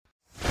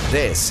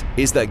This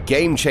is the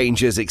Game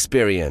Changers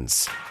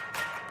Experience.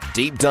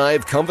 Deep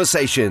dive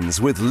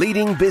conversations with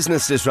leading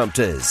business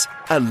disruptors,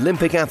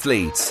 Olympic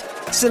athletes,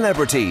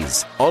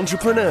 celebrities,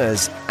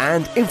 entrepreneurs,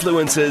 and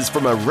influencers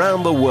from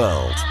around the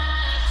world.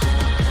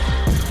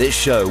 This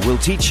show will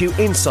teach you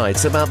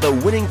insights about the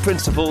winning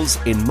principles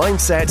in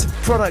mindset,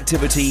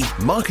 productivity,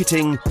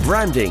 marketing,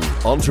 branding,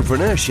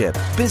 entrepreneurship,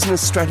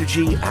 business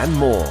strategy, and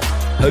more.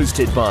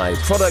 Hosted by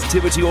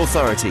Productivity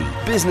Authority,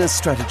 business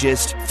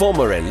strategist,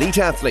 former elite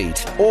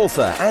athlete,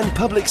 author, and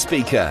public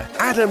speaker,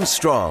 Adam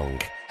Strong.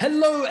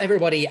 Hello,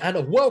 everybody,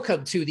 and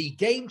welcome to the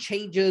Game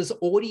Changers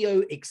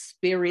audio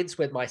experience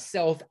with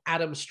myself,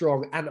 Adam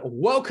Strong, and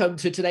welcome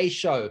to today's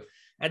show.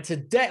 And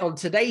today, on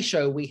today's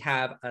show, we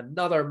have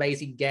another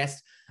amazing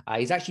guest.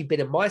 He's actually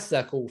been in my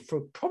circle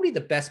for probably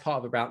the best part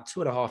of about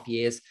 2.5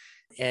 years.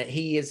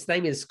 His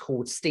name is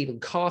called Stephen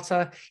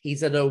Carter.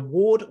 He's an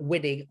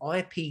award-winning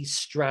IP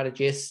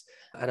strategist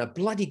and a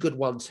bloody good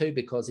one too,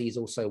 because he's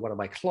also one of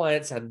my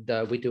clients and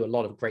we do a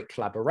lot of great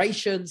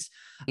collaborations.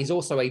 He's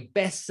also a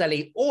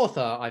best-selling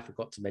author. I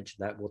forgot to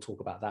mention that. We'll talk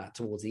about that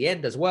towards the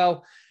end as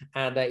well.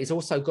 And he's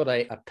also got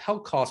a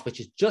podcast which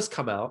has just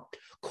come out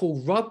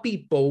called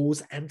Rugby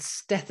Balls and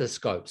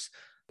Stethoscopes.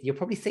 You're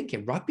probably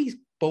thinking, rugby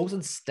balls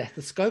and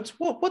stethoscopes?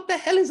 What the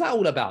hell is that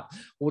all about?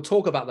 We'll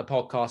talk about the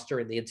podcast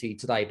during the interview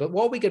today. But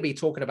what we're going to be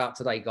talking about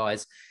today,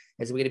 guys,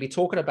 is we're going to be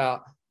talking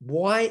about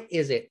why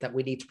is it that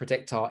we need to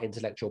protect our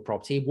intellectual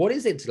property? What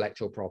is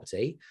intellectual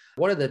property?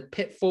 What are the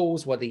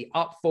pitfalls? What are the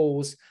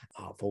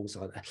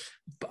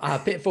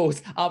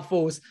pitfalls,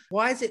 upfalls?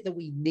 Why is it that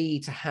we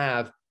need to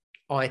have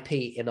IP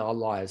in our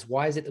lives?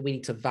 Why is it that we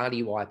need to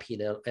value IP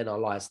in our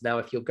lives? Now,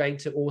 if you're going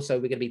to also,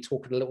 we're going to be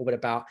talking a little bit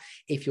about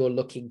if you're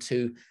looking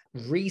to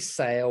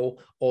resale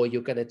or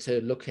you're going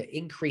to look at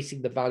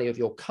increasing the value of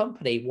your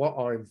company, what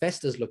are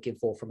investors looking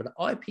for from an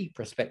IP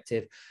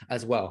perspective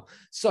as well?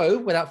 So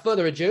without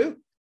further ado,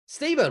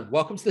 Stephen,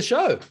 welcome to the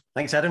show.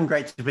 Thanks, Adam.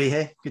 Great to be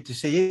here. Good to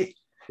see you.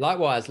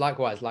 Likewise.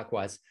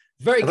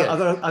 Very good.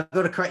 I've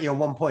got to correct you on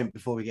one point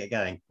before we get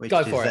going.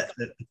 Go for it.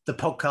 The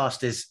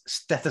podcast is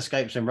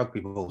stethoscopes and rugby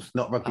balls,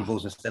 not rugby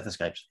balls and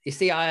stethoscopes. You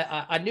see,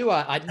 I knew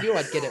I'd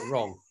get it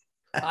wrong.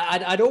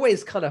 I'd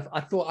always kind of,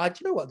 I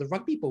thought, you know what, the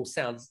rugby ball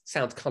sounds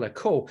kind of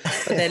cool,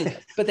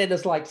 but then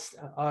there's like,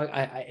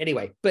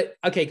 anyway. But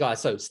okay,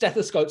 guys, so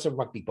stethoscopes and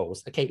rugby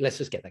balls. Okay, let's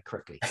just get that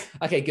correctly.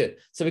 Okay, good.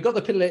 So we got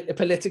the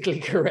politically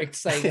correct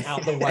saying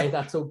out the way.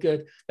 That's all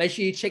good. Make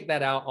sure you check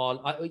that out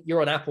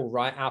you're on Apple,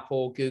 right?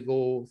 Apple,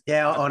 Google.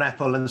 Yeah, on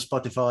Apple and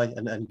Spotify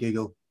and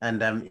Google, and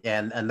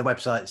the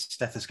website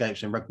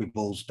stethoscopes and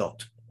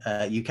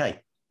rugbyballs.uk.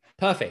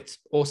 Perfect,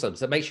 awesome.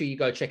 So make sure you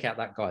go check out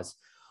that, guys.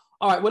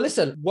 All right, well,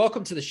 listen,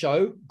 welcome to the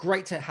show.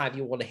 Great to have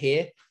you on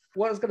here.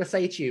 What I was going to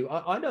say to you,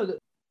 I know that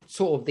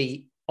sort of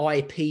the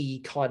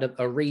IP kind of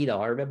arena,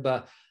 I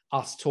remember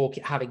us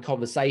having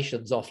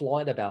conversations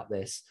offline about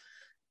this,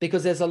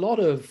 because there's a lot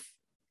of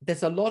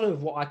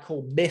what I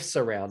call myths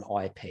around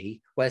IP,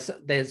 where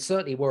there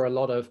certainly were a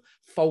lot of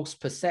false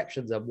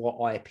perceptions of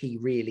what IP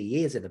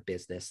really is in a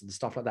business and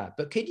stuff like that.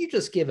 But could you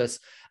just give us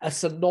a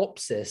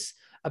synopsis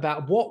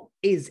about what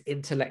is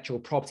intellectual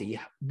property?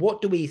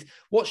 What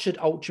should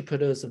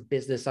entrepreneurs and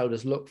business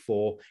owners look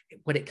for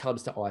when it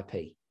comes to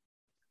IP?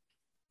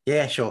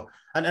 Yeah, sure.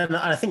 And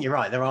I think you're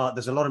right.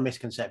 There's a lot of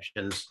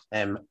misconceptions.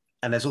 And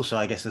there's also,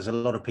 I guess, there's a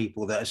lot of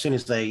people that as soon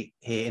as they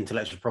hear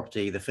intellectual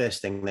property, the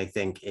first thing they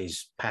think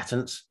is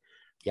patents.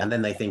 Yeah. And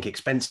then they think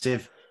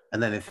expensive.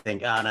 And then they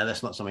think, no,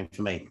 that's not something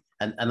for me.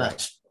 And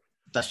that's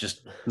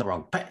just not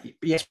wrong.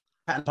 Yes,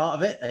 patent part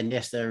of it. And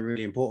yes, they're a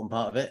really important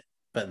part of it,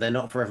 but they're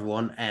not for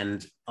everyone,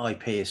 and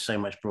IP is so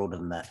much broader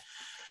than that.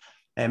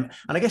 And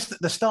I guess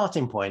the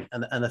starting point,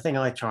 and the thing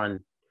I try and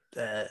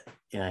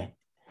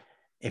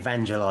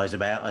evangelize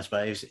about, I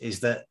suppose, is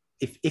that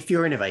if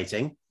you're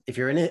innovating, if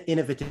you're an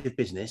innovative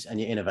business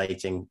and you're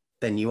innovating,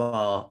 then you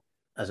are,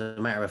 as a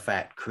matter of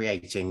fact,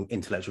 creating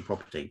intellectual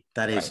property.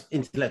 That is, right.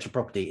 Intellectual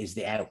property is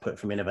the output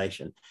from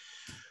innovation.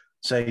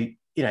 So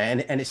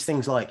and it's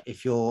things like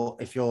if you're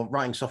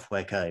writing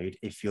software code,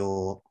 if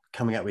you're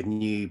coming up with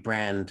new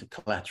brand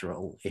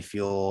collateral, if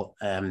you're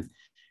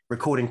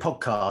recording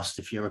podcasts,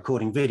 if you're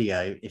recording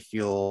video, if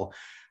you're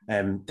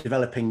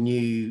developing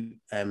new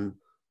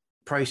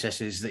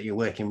processes that you're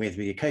working with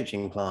your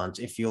coaching clients,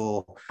 if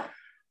you're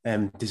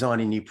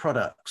designing new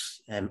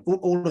products,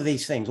 all of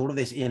these things, all of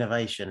this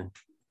innovation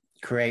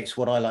creates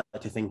what I like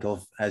to think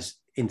of as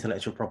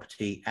intellectual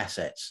property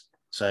assets.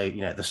 So,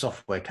 the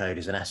software code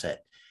is an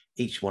asset.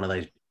 Each one of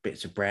those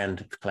bits of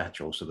brand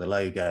collateral, so the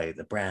logo,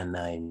 the brand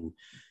name,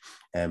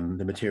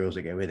 the materials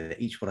that go with it,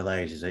 each one of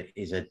those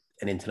is an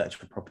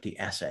intellectual property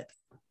asset.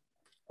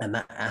 And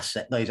that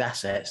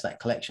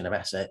collection of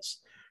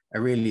assets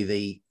are really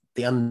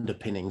the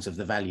underpinnings of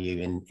the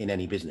value in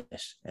any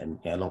business, and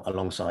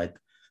alongside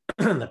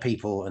the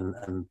people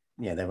and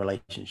their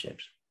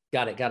relationships.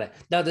 Got it.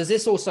 Now, does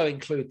this also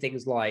include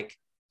things like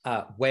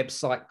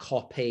website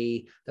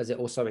copy? Does it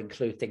also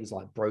include things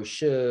like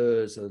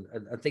brochures and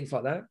things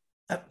like that?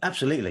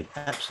 Absolutely.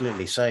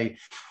 So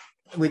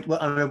we'll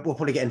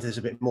probably get into this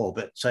a bit more,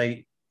 but so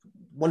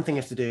one thing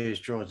you have to do is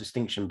draw a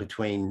distinction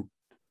between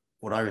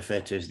what I refer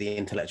to as the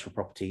intellectual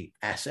property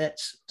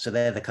assets. So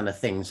they're the kind of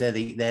things, they're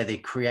the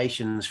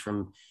creations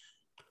from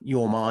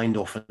your mind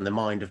or from the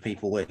mind of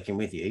people working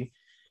with you.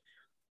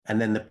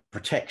 And then the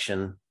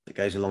protection that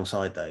goes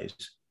alongside those.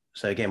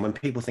 So again, when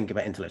people think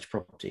about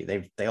intellectual property,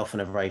 they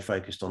often are very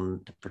focused on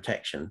the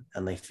protection,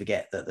 and they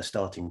forget that the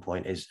starting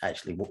point is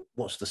actually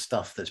what's the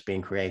stuff that's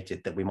being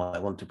created that we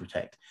might want to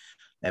protect.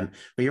 But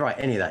you're right,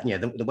 any of that,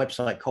 the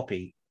website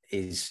copy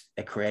is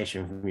a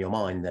creation from your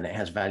mind, and it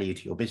has value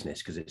to your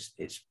business because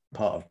it's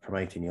part of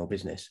promoting your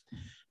business.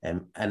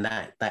 And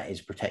that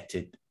is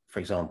protected, for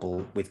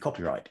example, with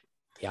copyright.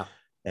 Yeah.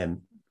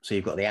 So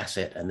you've got the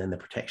asset and then the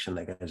protection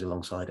that goes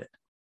alongside it.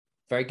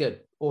 Very good.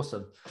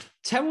 Awesome.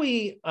 Tell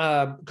me,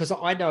 because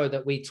I know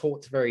that we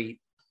talked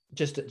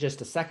just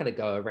a second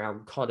ago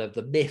around kind of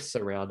the myths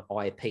around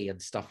IP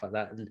and stuff like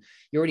that. And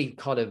you already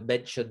kind of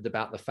mentioned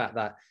about the fact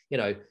that,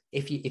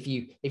 if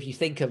you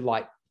think of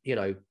like,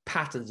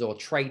 patents or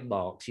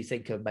trademarks, you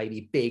think of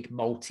maybe big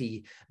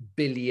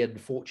multi-billion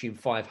Fortune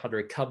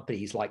 500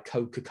 companies like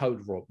Coca-Cola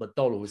or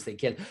McDonald's,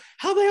 thinking,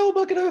 how the hell am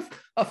I going to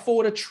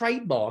afford a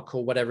trademark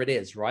or whatever it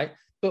is, right?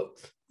 But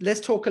let's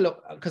talk a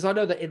little, because I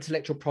know that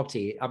intellectual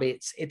property, I mean,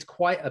 it's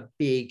quite a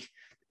big,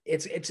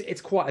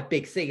 it's quite a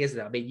big thing, isn't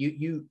it? I mean,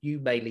 you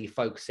mainly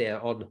focus here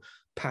on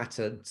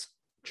patents,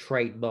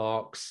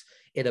 trademarks,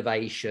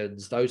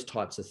 innovations, those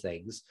types of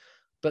things.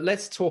 But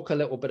let's talk a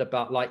little bit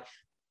about, like,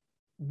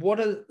 what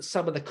are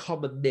some of the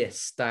common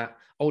myths that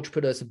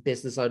entrepreneurs and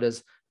business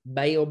owners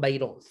may or may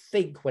not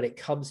think when it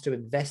comes to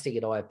investing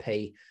in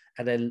IP?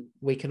 And then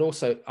we can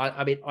also,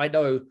 I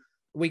know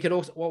we can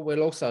also, what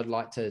we'll also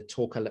like to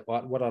talk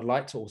what I'd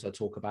like to also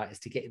talk about is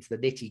to get into the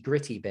nitty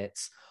gritty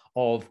bits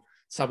of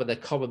some of the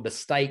common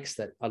mistakes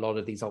that a lot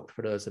of these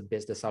entrepreneurs and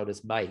business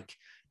owners make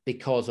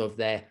because of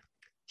their,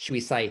 should we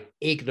say,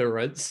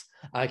 ignorance,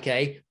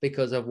 okay,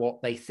 because of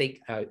what they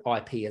think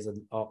IP is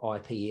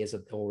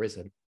or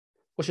isn't.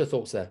 What's your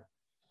thoughts there?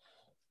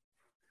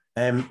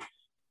 I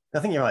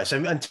think you're right. So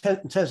in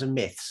terms of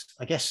myths,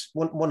 I guess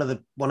one of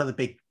the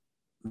big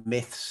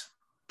myths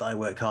that I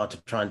work hard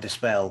to try and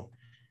dispel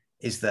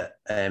is that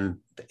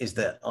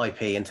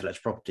IP,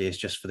 intellectual property, is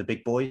just for the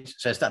big boys.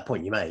 So it's that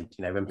point you made.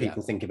 When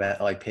people think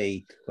about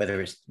IP,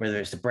 whether it's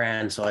the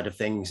brand side of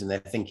things, and they're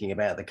thinking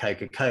about the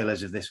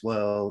Coca-Colas of this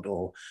world,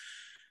 or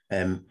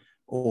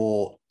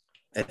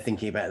they're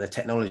thinking about the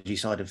technology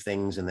side of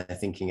things, and they're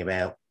thinking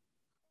about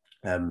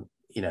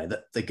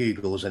the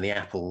Googles and the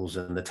Apples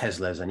and the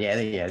Teslas, and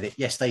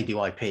yes, they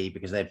do IP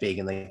because they're big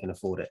and they can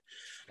afford it.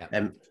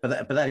 Yeah.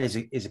 But that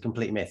is a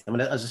complete myth. I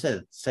mean, as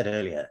I said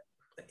earlier,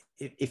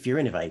 if you're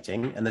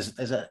innovating, and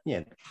there's a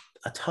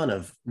ton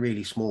of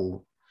really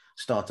small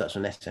startups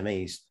and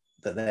SMEs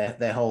that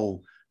their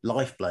whole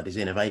lifeblood is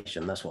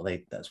innovation. That's what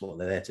they're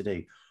there to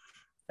do,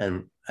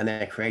 and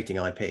they're creating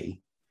IP,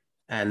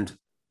 and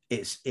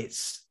it's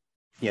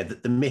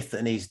the myth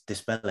that needs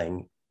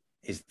dispelling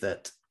is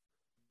that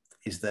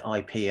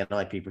IP and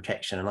IP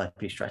protection and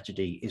IP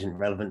strategy isn't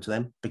relevant to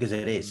them, because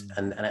it is.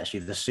 And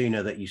actually, the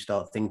sooner that you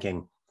start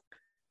thinking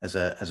as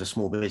a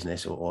small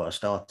business or a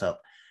startup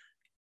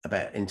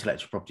about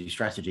intellectual property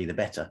strategy, the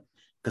better,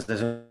 because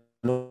there's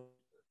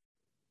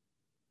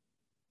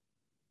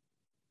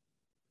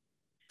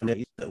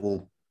that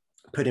will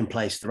put in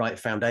place the right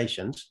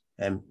foundations,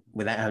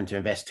 without having to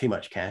invest too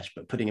much cash,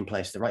 but putting in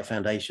place the right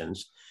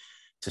foundations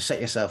to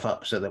set yourself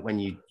up so that when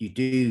you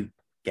do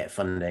get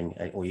funding,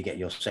 or you get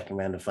your second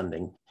round of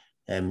funding,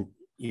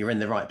 you're in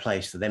the right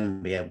place to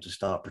then be able to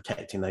start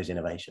protecting those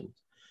innovations.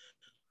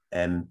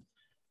 And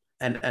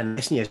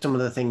some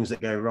of the things that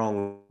go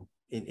wrong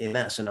in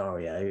that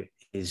scenario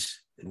is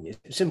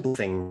simple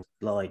things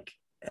like,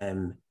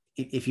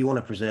 if you want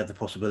to preserve the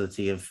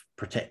possibility of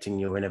protecting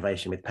your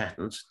innovation with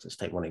patents, let's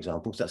take one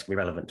example, so that's going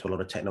to be relevant to a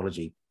lot of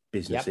technology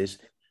businesses,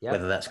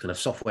 whether that's kind of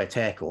software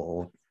tech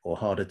or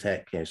harder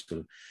tech. Sort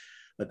of,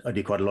 I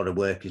do quite a lot of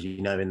work, as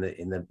you know, in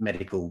the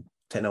medical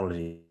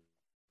technology,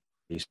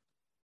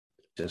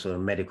 so sort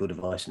of medical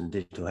device and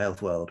digital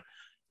health world,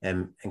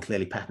 and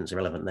clearly patents are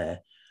relevant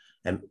there.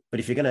 But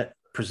if you're going to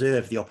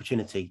preserve the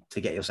opportunity to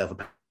get yourself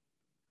a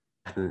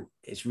patent,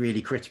 it's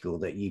really critical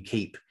that you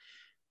keep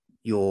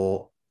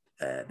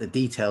the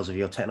details of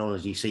your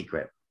technology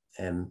secret,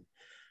 and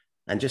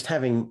just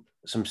having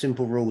some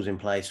simple rules in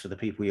place for the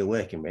people you're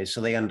working with, so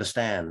they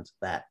understand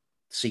that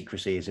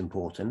secrecy is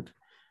important,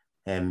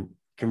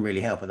 can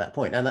really help at that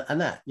point. And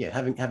that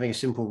having a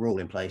simple rule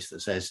in place that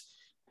says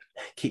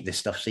keep this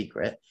stuff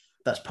secret,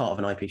 that's part of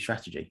an IP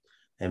strategy.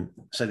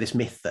 So this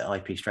myth that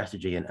IP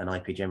strategy and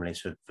IP generally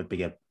is for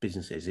bigger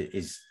businesses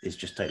is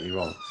just totally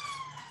wrong.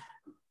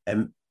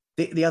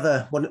 The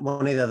other one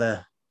of the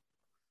other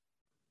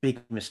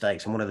big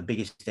mistakes, and one of the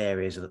biggest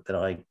areas that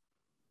I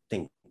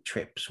think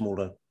trip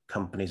smaller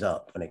companies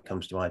up when it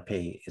comes to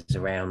IP, is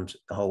around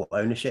the whole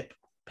ownership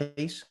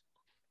piece.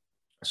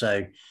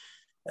 So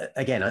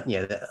again, I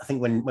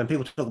think when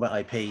people talk about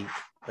IP,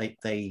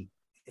 they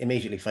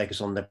immediately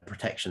focus on the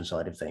protection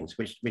side of things,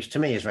 which to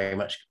me is very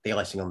much the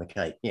icing on the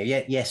cake.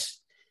 Yes,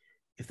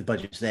 if the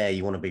budget's there,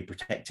 you want to be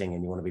protecting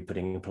and you want to be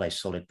putting in place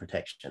solid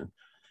protection.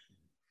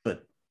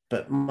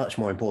 But much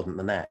more important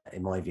than that,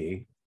 in my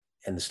view,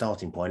 and the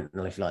starting point,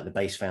 and if you like, the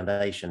base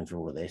foundation for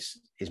all of this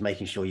is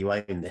making sure you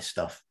own this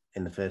stuff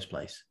in the first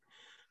place.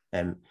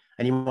 And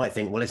you might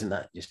think, well, isn't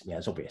that just,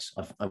 it's obvious.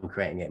 I'm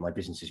creating it. My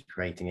business is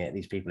creating it.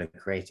 These people are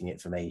creating it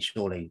for me.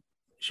 Surely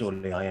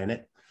I own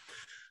it.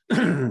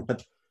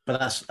 but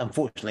that's,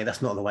 unfortunately,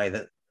 that's not the way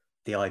that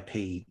the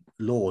IP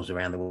laws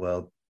around the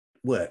world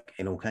work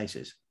in all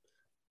cases.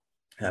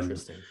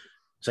 Interesting.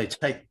 So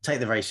take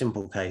the very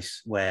simple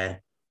case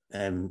where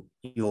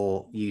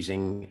you're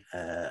using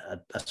a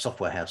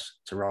software house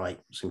to write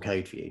some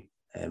code for you.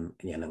 And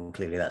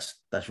clearly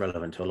that's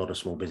relevant to a lot of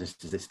small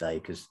businesses this day,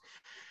 because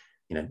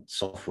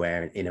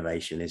software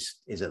innovation is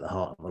at the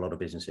heart of a lot of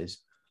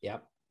businesses. Yeah.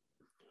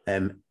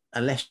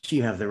 Unless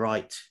you have the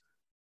right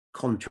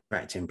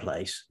contract in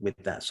place with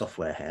that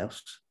software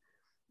house,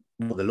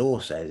 what the law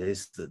says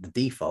is that the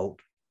default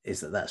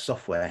is that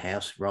software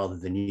house, rather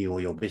than you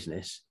or your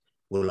business,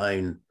 will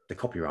own the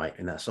copyright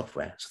in that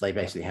software. So they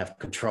basically have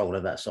control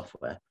of that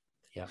software.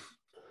 Yeah.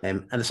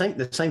 And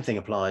the same thing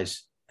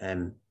applies,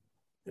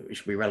 which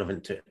should be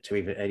relevant to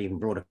an even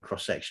broader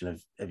cross-section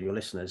of your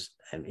listeners.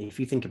 And if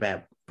you think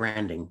about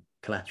branding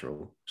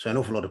collateral, so an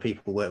awful lot of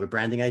people work with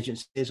branding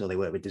agencies, or they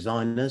work with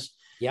designers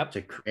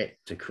to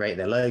create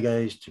their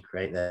logos, to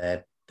create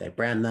their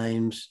brand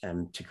names,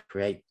 and to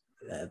create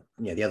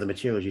the other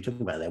materials you're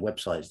talking about, their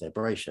websites, their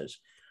brochures.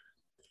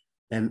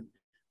 And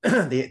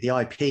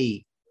the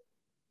IP,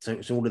 so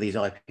all of these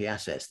IP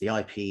assets, the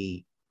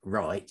IP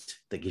right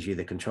that gives you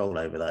the control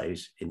over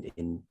those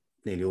in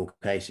nearly all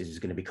cases is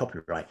going to be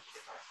copyright.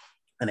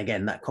 And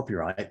again, that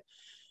copyright,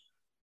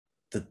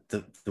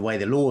 the way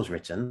the law is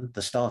written,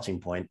 the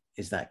starting point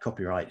is that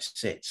copyright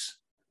sits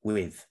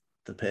with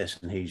the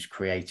person who's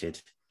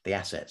created the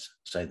assets.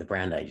 So the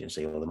brand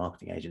agency or the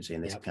marketing agency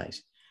in this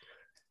case.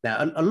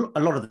 Now,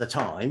 a lot of the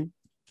time,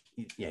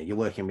 you're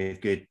working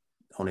with good,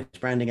 honest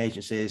branding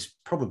agencies.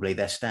 Probably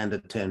their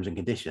standard terms and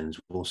conditions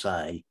will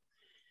say,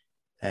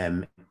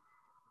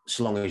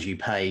 so long as you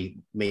pay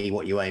me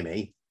what you owe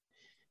me,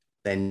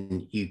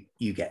 then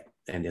you get,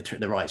 and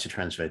the rights are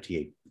transferred to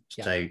you.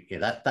 Yeah. So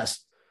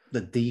that's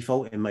the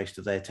default in most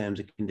of their terms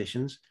and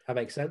conditions. That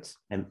makes sense.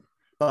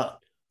 But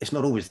it's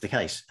not always the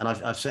case. And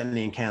I've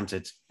certainly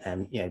encountered,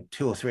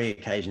 2 or 3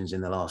 occasions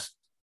in the last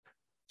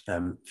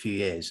few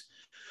years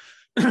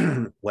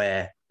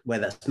where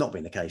that's not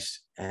been the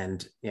case.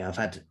 And I've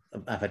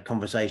had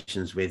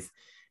conversations with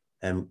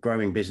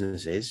growing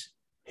businesses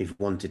who've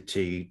wanted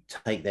to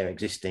take their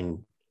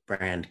existing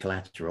brand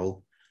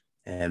collateral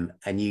and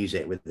use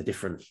it with a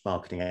different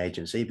marketing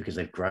agency because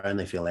they've grown,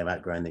 they feel they've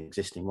outgrown the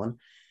existing one.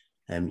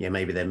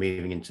 Maybe they're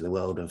moving into the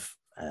world of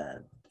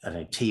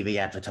TV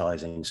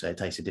advertising, so it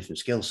takes a different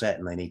skill set,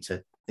 and they need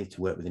to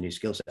work with a new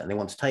skill set, and they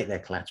want to take their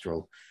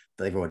collateral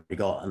that they've already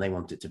got, and they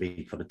want it to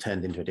be kind of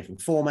turned into a different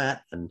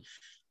format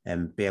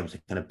and be able to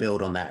kind of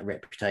build on that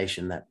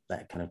reputation,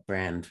 that kind of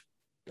brand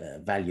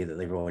value that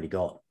they've already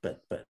got,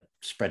 but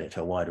spread it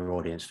to a wider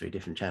audience through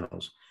different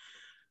channels.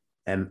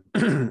 And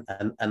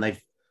they've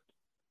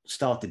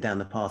started down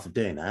the path of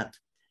doing that,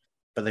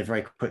 but they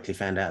very quickly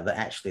found out that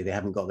actually they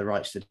haven't got the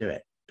rights to do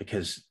it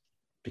because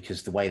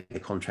the way the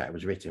contract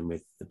was written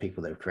with the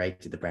people that have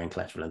created the brand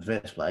collateral in the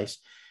first place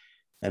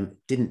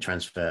didn't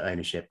transfer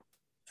ownership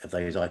of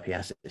those IP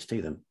assets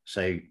to them.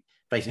 So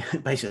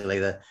basically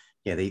the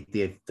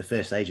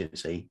first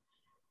agency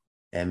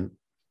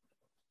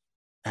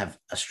have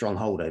a strong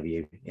hold over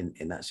you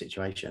in that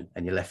situation,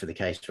 and you're left with the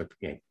case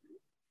where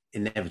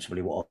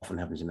inevitably what often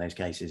happens in those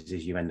cases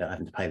is you end up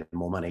having to pay them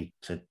more money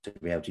to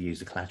be able to use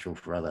the collateral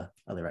for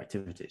other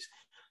activities.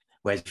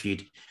 Whereas if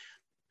you'd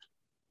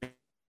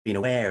been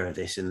aware of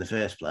this in the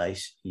first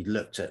place, you'd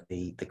looked at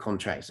the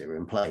contracts that were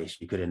in place,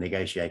 you could have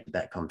negotiated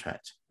that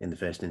contract in the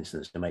first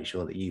instance to make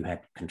sure that you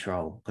had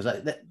control,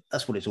 because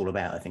that's what it's all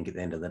about. I think at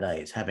the end of the day,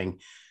 it's having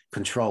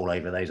control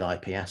over those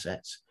IP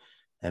assets,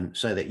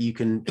 so that you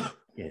can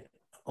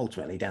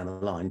ultimately down the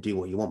line do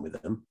what you want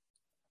with them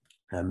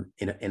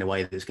in a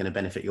way that's going to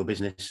benefit your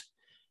business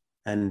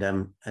and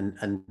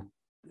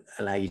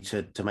allow you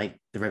to make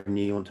the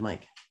revenue you want to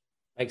make.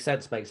 Makes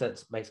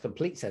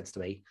complete sense to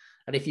me.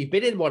 And if you've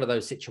been in one of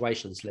those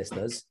situations,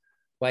 listeners,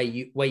 where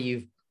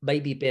you've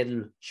maybe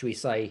been, should we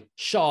say,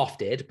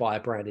 shafted by a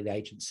branding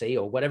agency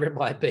or whatever it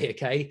might be,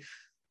 okay,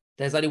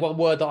 there's only one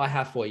word that I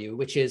have for you,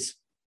 which is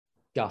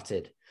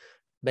gutted.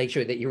 Make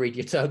sure that you read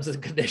your terms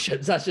and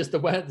conditions. That's just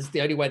that's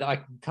the only way that I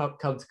can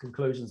come to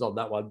conclusions on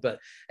that one. But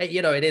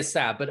it is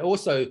sad, but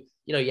also,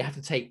 you have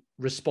to take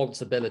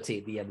responsibility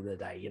at the end of the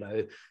day.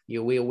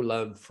 We all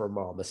learn from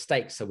our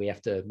mistakes, so we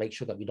have to make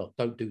sure that we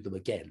don't do them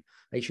again.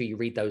 Make sure you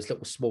read those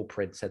little small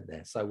prints in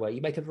there. So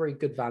you make a very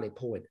good, valid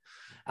point.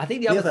 I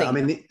think the other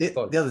thing,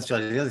 the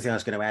other thing I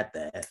was going to add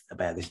there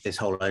about this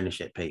whole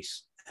ownership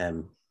piece,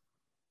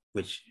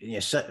 which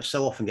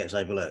so often gets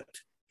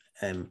overlooked.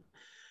 And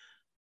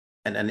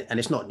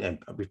it's not,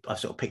 I've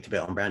sort of picked a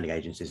bit on branding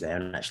agencies there,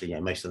 and actually,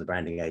 most of the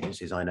branding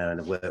agencies I know and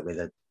have worked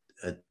with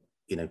are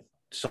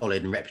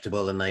solid and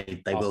reputable, and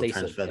they will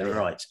decent. transfer the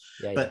rights.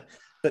 Yeah,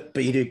 but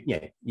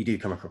you do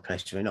come across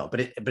cases or not.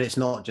 But it's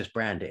not just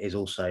brand; it is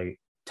also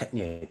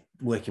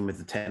working with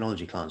the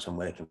technology clients I'm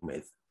working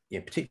with.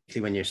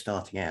 Particularly when you're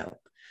starting out,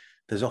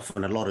 there's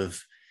often a lot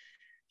of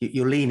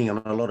you're leaning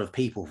on a lot of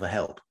people for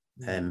help,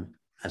 and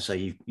so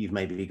you've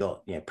maybe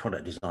got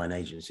product design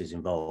agencies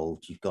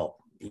involved. You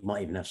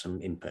might even have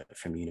some input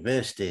from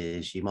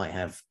universities. You might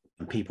have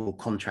people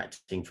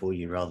contracting for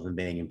you rather than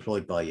being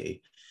employed by you,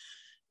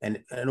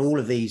 and all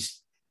of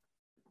these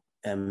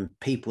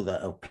people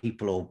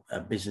or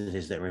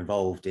businesses that are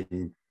involved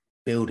in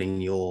building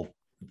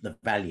the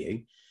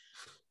value.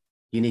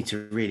 You need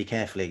to really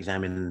carefully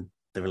examine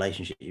the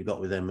relationship you've got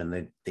with them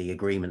and the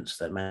agreements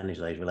that manage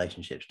those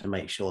relationships to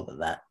make sure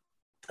that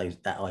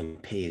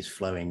IP is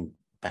flowing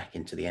back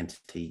into the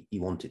entity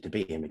you want it to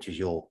be in, which is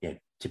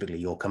typically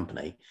your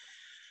company.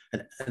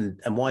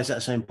 And why is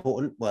that so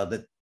important? Well,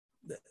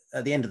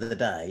 at the end of the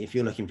day, if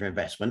you're looking for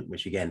investment,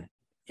 which again,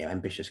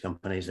 ambitious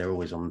companies, they're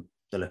always on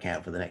the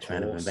lookout for the next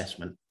round of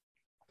investment.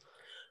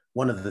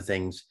 One of the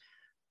things,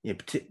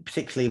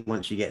 particularly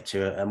once you get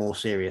to a more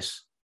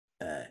serious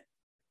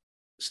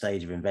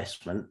stage of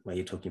investment where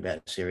you're talking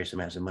about serious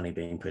amounts of money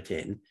being put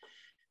in,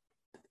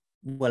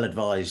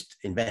 well-advised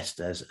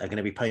investors are going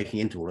to be poking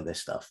into all of this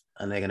stuff,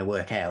 and they're going to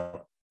work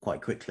out quite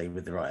quickly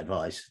with the right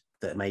advice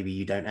that maybe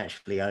you don't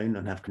actually own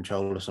and have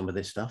control of some of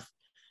this stuff.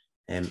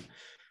 And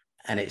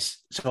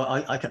it's so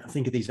I can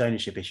think of these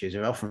ownership issues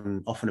are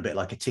often a bit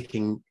like a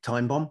ticking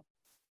time bomb.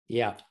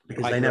 Yeah,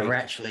 because they never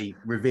actually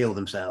reveal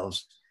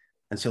themselves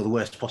until the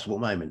worst possible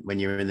moment when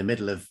you're in the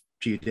middle of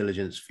due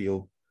diligence for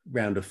your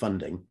round of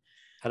funding.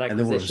 And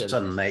then all of a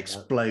sudden they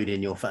explode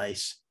in your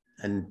face,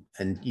 and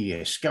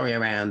you scurry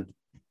around.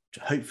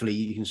 Hopefully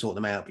you can sort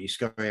them out, but you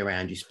scurry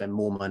around, you spend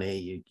more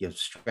money, you're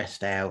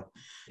stressed out.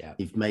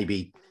 You've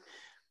maybe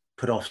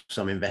put off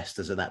some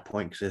investors at that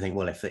point because they think,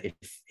 well, if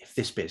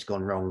this bit's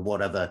gone wrong,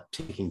 what other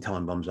ticking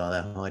time bombs are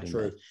there hiding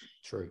there?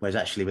 True. Whereas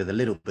actually with a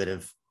little bit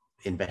of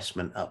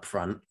investment up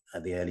front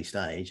at the early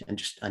stage and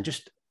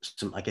just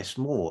some, I guess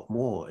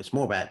more it's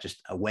more about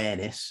just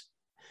awareness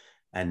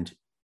and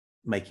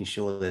making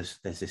sure there's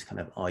this kind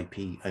of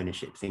IP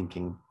ownership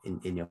thinking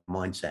in your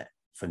mindset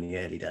from the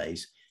early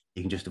days.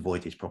 You can just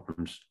avoid these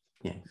problems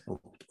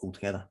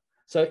altogether.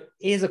 So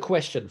here's a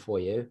question for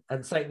you,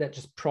 and something that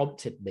just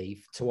prompted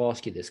me to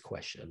ask you this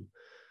question.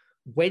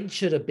 When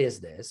should a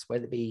business,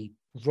 whether it be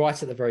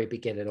right at the very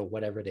beginning or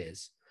whatever it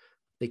is,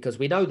 because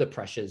we know the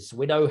pressures,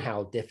 we know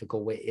how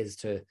difficult it is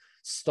to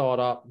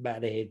start up,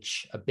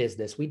 manage a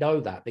business. We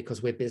know that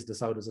because we're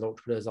business owners and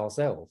entrepreneurs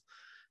ourselves.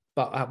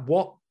 But at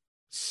what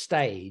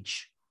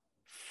stage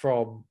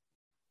from,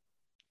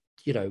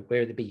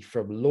 whether it be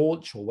from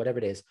launch or whatever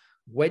it is,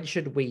 when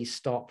should we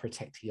start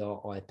protecting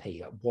our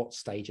IP? At what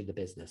stage in the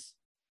business?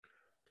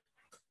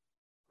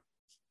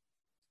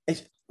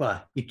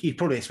 You'd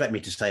probably expect me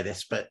to say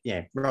this, but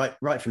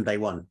right from day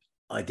one,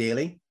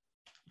 ideally.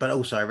 But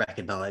also I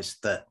recognise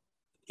that,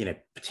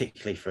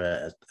 particularly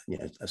for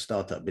a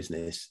startup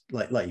business,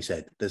 like you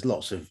said, there's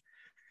lots of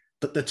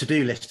the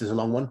to-do list is a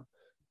long one.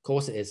 Of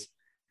course it is.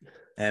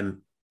 And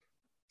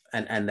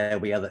there'll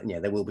be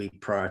there will be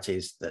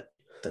priorities that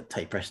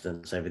take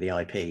precedence over the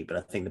IP. But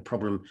I think the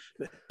problem,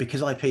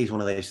 because IP is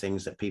one of those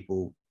things that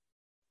people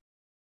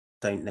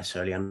don't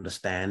necessarily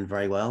understand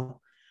very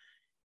well,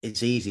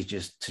 it's easy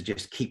to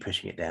just keep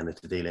pushing it down the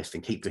to-do list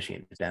and keep pushing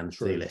it down the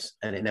to-do list,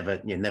 and it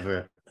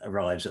never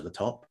arrives at the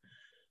top.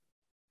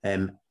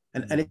 And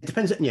it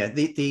depends.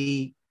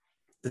 The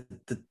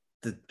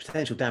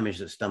potential damage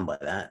that's done by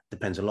that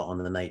depends a lot on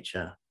the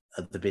nature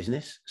of the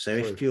business. So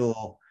if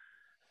you're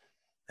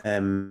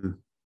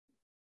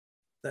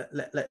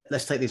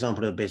let's take the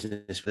example of a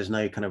business where there's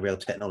no kind of real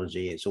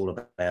technology. It's all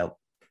about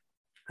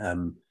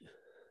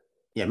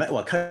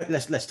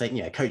let's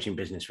take coaching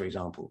business for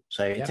example.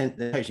 So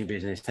the coaching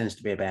business tends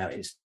to be about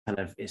it's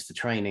the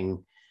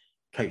training,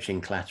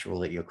 coaching collateral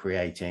that you're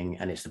creating,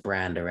 and it's the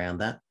brand around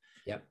that.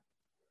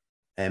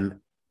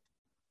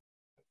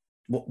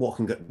 What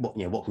can go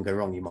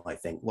wrong, you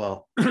might think.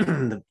 Well,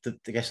 I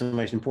guess the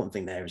most important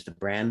thing there is the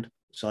brand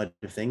side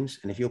of things.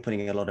 And if you're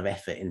putting a lot of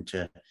effort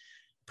into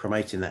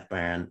promoting that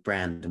brand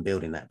and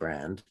building that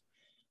brand,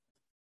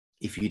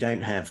 if you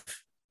don't have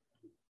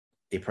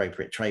the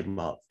appropriate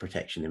trademark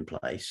protection in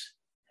place,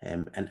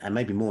 and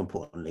maybe more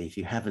importantly, if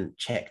you haven't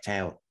checked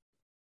out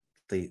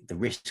the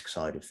risk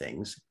side of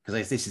things,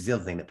 because this is the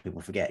other thing that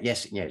people forget.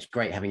 Yes, it's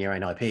great having your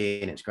own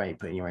IP and it's great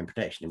putting your own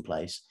protection in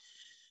place,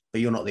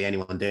 but you're not the only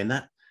one doing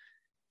that.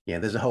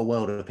 There's a whole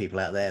world of people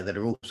out there that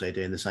are also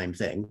doing the same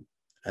thing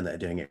and that are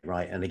doing it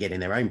right, and they're getting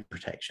their own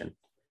protection.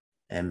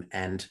 And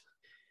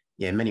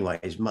in many ways,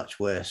 it's much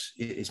worse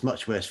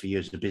for you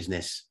as a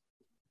business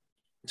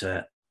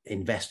to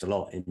invest a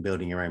lot in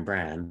building your own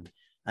brand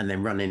and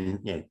then run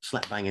in,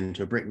 slap bang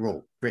into a brick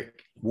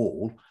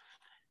wall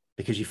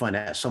because you find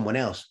out someone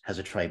else has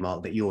a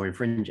trademark that you're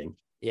infringing.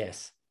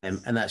 Yes.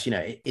 And that's,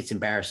 it's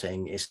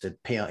embarrassing. It's the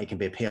PR. It can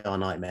be a PR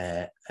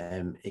nightmare.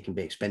 It can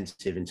be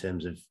expensive in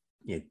terms of,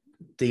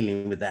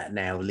 dealing with that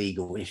now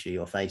legal issue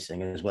you're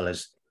facing, as well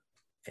as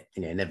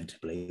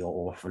inevitably,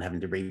 or often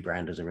having to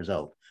rebrand as a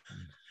result.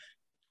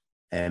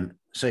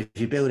 So if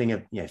you're building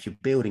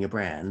a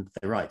brand,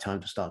 the right time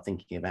to start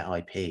thinking about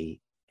IP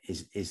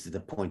is the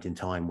point in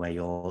time where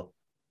you're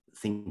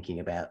thinking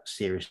about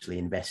seriously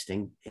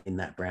investing in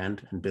that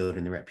brand and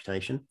building the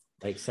reputation.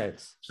 Makes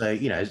sense. So,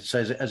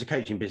 as a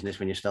coaching business,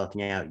 when you're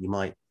starting out, you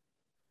might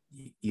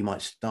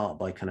start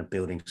by kind of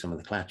building some of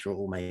the collateral,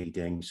 or maybe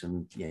doing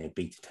some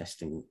beta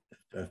testing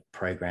of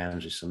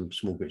programs with some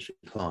small groups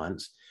of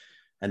clients,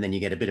 and then you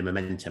get a bit of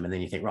momentum, and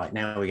then you think, right,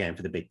 now we're going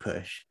for the big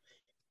push.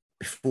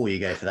 Before you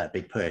go for that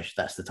big push,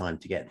 that's the time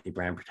to get the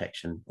brand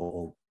protection,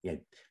 or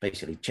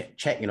basically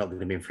check you're not going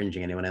to be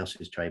infringing anyone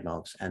else's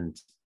trademarks, and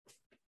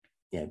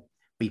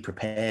be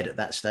prepared at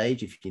that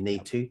stage if you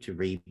need to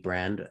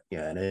rebrand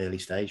an early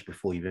stage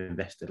before you've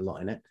invested a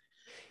lot in it.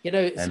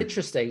 It's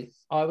interesting.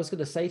 I was going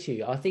to say to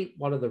you, I think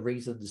one of the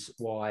reasons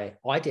why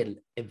I didn't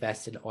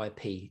invest in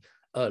IP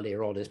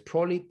earlier on is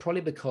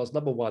probably because,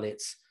 number one,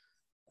 it's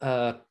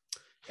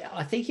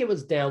I think it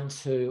was down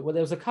to, well,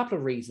 there was a couple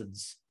of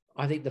reasons.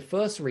 I think the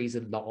first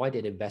reason that I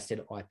didn't invest in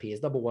IP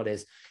is, number one,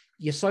 is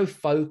you're so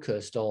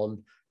focused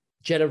on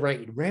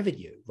generating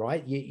revenue,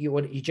 right?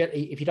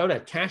 If you don't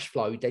have cash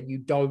flow, then you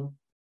don't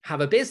have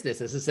a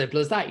business. It's as simple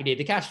as that. You need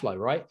the cash flow,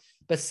 right?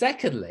 But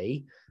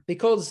secondly,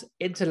 because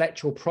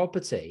intellectual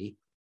property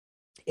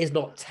is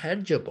not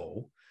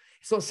tangible,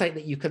 it's not something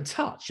that you can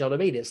touch. You know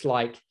what I mean? It's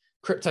like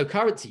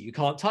cryptocurrency. You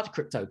can't touch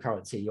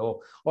cryptocurrency, or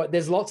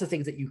there's lots of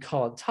things that you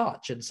can't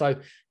touch. And so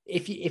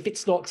if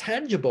it's not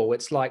tangible,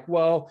 it's like,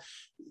 well,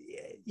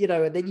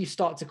 and then you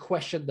start to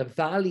question the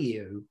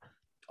value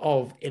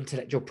of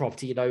intellectual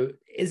property.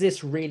 Is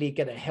this really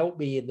going to help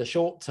me in the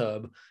short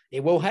term?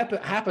 It will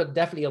happen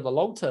definitely on the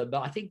long term,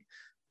 but I think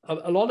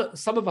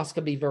some of us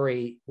can be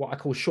very, what I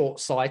call,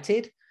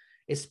 short-sighted,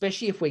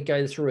 especially if we're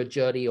going through a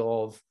journey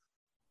of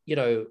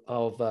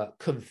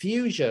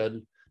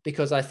confusion,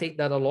 because I think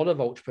that a lot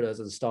of entrepreneurs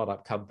and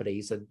startup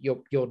companies, and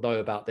you'll know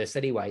about this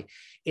anyway,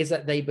 is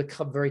that they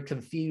become very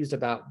confused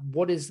about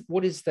what is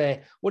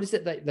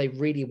it that they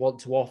really want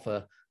to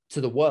offer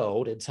to the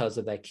world in terms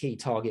of their key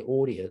target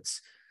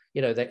audience.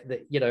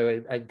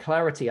 And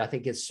clarity, I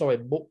think, is so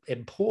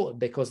important,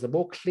 because the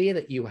more clear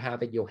that you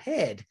have in your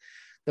head,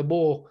 the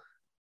more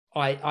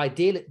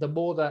the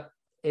more that,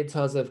 in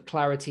terms of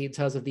clarity, in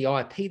terms of the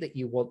IP that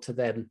you want to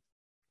then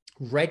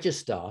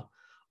register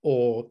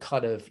or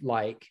kind of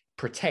like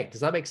protect.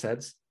 Does that make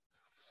sense?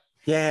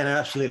 Yeah, no,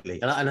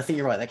 absolutely. And I think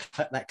you're right.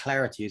 That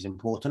clarity is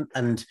important.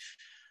 And,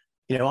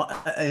 at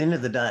the end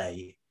of the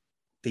day,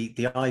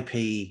 the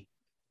IP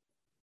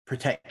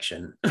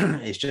protection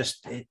is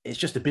just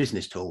a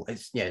business tool.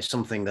 It's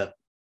something that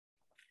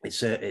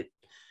it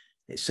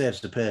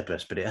serves a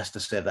purpose, but it has to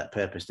serve that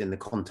purpose in the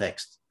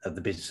context of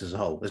the business as a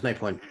whole. There's no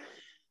point.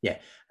 Yeah.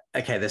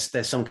 Okay. There's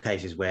some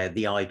cases where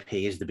the IP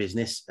is the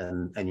business,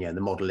 and the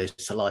model is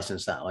to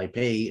license that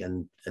IP,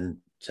 and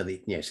so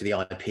the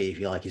IP, if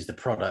you like, is the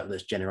product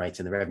that's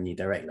generating the revenue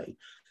directly.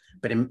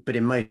 But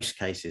in most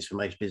cases, for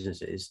most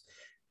businesses,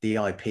 the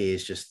IP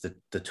is just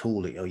the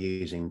tool that you're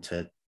using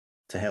to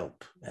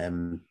help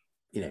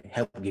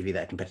help give you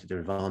that competitive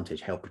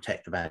advantage, help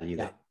protect the value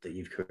that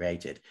you've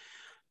created.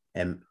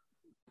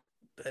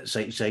 So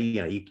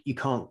you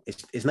can't.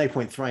 It's no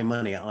point throwing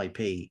money at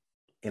IP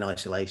in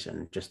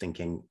isolation, just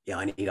thinking,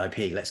 I need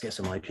IP, let's get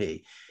some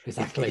IP.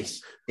 Exactly.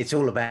 It's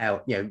all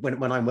about,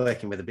 when I'm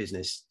working with a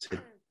business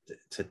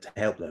to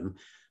help them,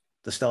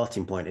 the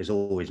starting point is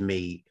always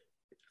me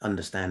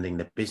understanding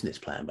the business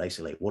plan.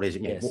 Basically, what is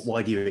it? Yes.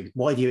 Why do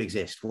you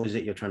exist? What is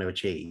it you're trying to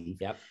achieve?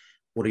 Yep.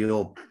 What are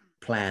your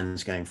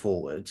plans going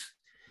forward?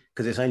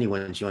 Because it's only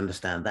once you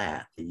understand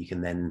that you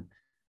can then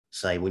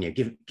say, well,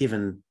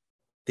 given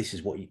this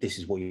is what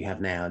you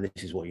have now, and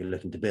this is what you're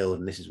looking to build,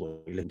 and this is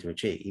what you're looking to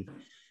achieve,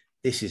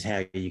 this is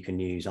how you can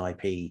use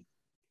IP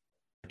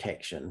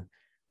protection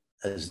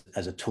as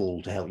a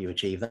tool to help you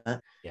achieve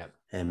that. Yeah.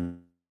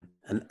 And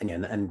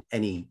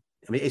any,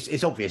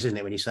 it's obvious, isn't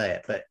it, when you say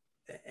it, but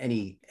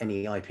any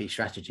IP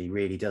strategy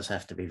really does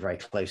have to be very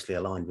closely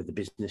aligned with the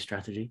business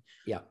strategy.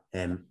 Yeah.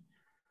 And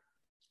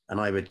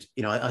I would,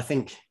 I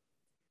think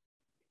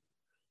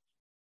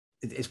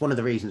it's one of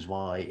the reasons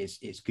why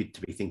it's good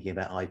to be thinking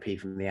about IP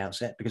from the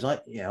outset, because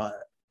a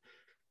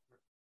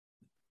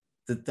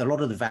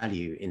lot of the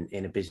value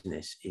in a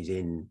business is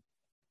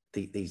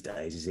these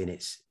days is in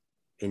its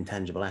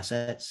intangible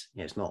assets.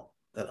 It's not,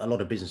 a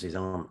lot of businesses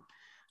aren't,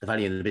 the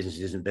value in the business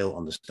isn't built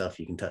on the stuff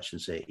you can touch and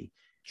see.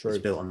 True.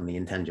 It's built on the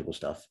intangible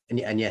stuff.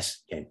 And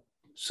yes,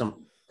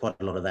 quite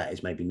a lot of that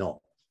is maybe not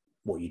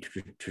what you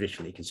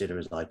traditionally consider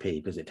as IP,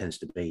 because it tends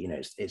to be,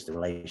 it's the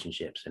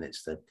relationships, and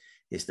it's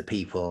the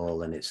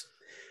people, and it's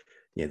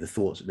the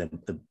thoughts,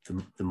 the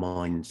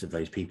minds of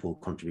those people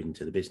contributing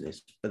to the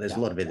business. But there's a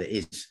lot of it that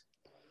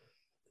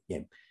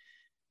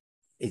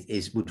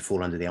would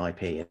fall under the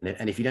IP.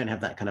 And if you don't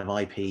have that kind of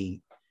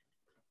IP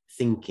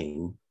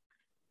thinking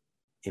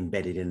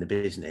embedded in the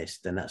business,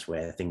 then that's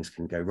where things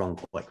can go wrong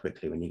quite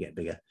quickly when you get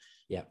bigger.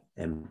 Yeah.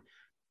 And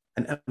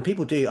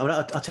people do.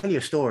 I'll tell you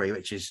a story,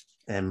 which is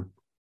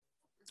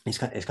it's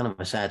kind of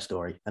a sad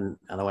story, and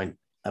I won't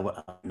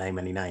name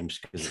any names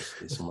because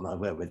it's someone that I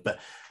work with, but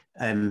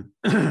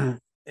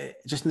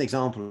just an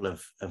example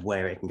of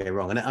where it can go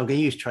wrong. And I'm going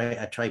to use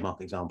a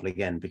trademark example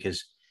again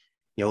because,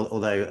 you know,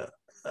 although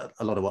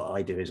a lot of what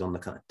I do is on the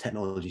kind of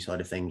technology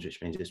side of things,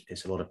 which means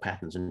it's a lot of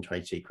patents and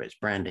trade secrets.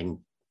 Branding's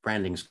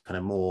kind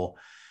of more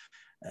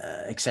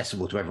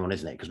accessible to everyone,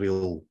 isn't it? Because we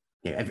all,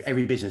 you know,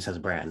 every business has a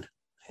brand.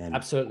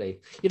 Absolutely.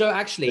 You know,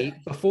 actually,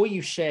 before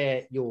you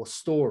share your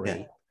story,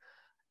 yeah.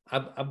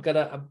 I'm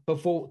gonna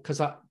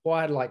because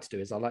what I'd like to do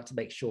is I'd like to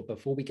make sure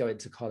before we go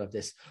into kind of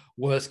this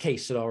worst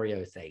case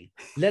scenario thing,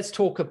 let's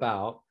talk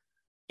about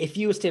if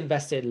you was to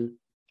invest in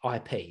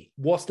IP,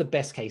 what's the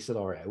best case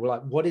scenario? We're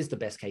like, what is the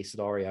best case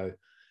scenario?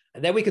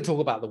 And then we can talk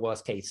about the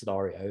worst case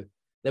scenario.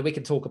 Then we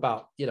can talk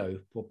about, you know,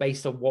 well,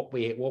 based on what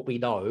we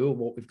know,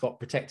 what we've got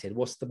protected,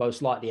 what's the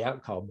most likely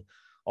outcome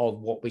of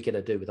what we're going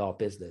to do with our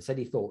business?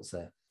 Any thoughts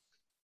there?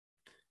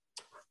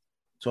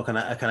 So kind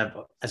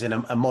of as in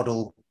a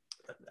model,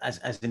 as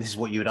in this is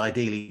what you would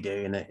ideally do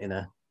in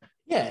a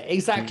yeah,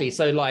 exactly.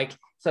 So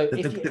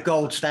the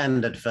gold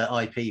standard for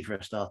IP for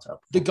a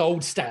startup. The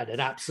gold standard,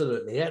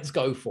 absolutely. Let's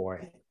go for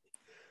it.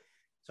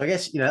 So I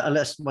guess, you know,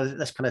 let's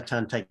kind of try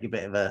and take a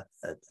bit of a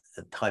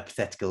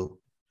hypothetical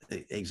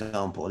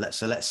example. Let's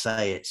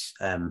say it's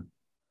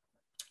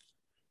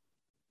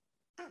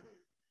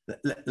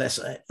let's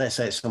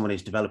say it's someone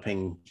who's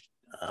developing,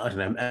 I don't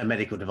know, a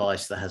medical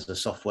device that has a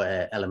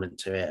software element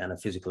to it and a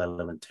physical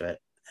element to it.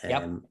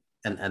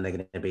 And they're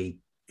going to be,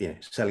 you know,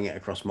 selling it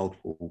across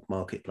multiple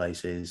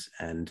marketplaces,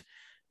 and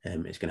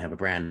it's going to have a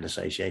brand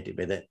associated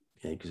with it,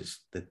 you know, because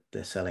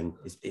they're selling,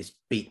 it's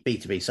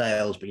B2B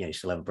sales, but, you know, you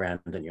still have a brand,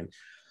 don't you?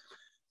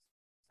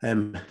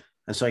 And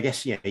so I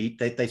guess, you know,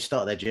 they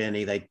start their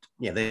journey. They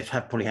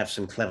probably have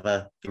some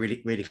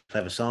really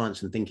clever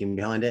science and thinking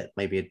behind it.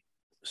 Maybe it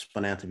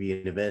spun out of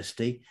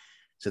university.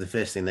 So the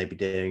first thing they'd be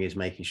doing is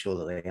making sure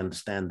that they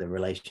understand the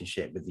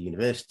relationship with the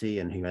university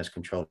and who has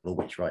control of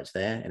which rights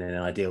there. And in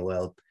an ideal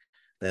world,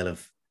 they'll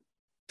have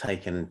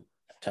taken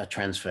a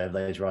transfer of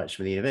those rights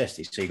from the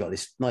university. So you've got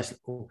this nice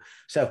little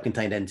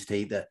self-contained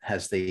entity that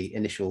has the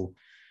initial,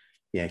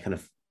 you know, kind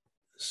of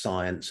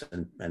science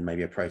and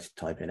maybe a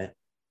prototype in it.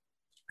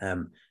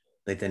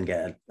 They then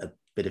get a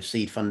bit of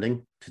seed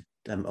funding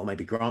or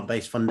maybe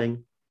grant-based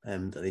funding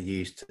that they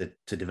use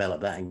to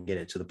develop that and get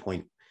it to the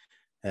point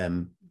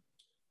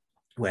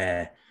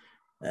where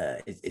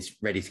it's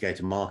ready to go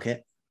to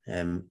market.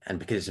 And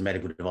because it's a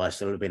medical device,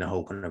 there'll have been a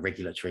whole kind of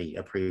regulatory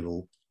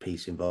approval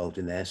piece involved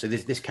in there. So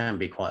this can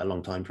be quite a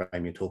long time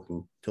frame you're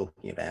talking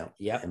about.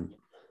 Yeah.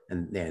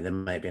 And yeah, there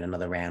may have been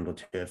another round or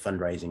two of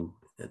fundraising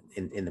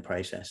in the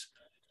process.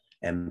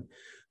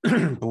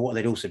 But what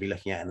they'd also be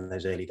looking at in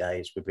those early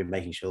days would be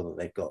making sure that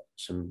they've got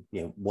some,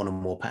 you know, one or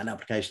more patent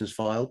applications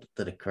filed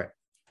that are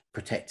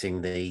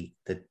protecting the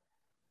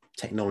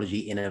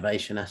technology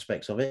innovation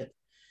aspects of it.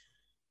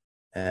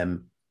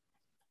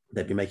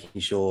 They'd be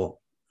making sure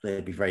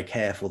they'd be very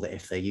careful that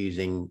if they're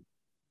using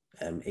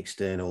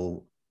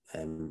external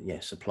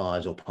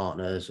suppliers or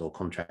partners or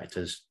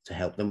contractors to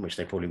help them, which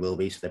they probably will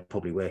be, so they're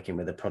probably working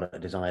with a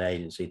product design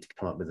agency to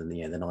come up with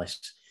the nice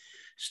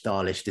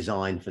stylish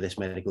design for this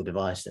medical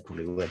device. They're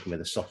probably working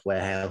with a software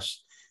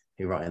house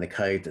who write in the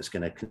code that's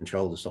going to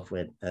control the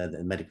software,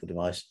 the medical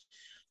device.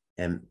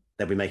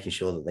 They'll be making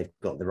sure that they've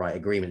got the right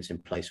agreements in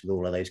place with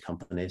all of those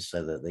companies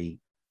so that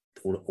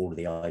all of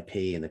the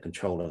IP and the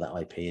control of that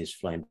IP is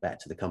flowing back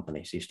to the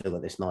company. So you've still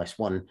got this nice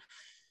one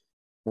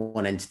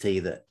entity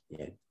that, you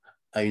know,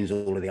 owns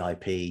all of the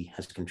IP,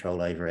 has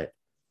control over it,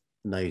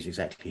 knows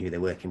exactly who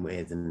they're working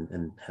with,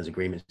 and has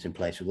agreements in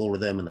place with all of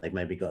them. And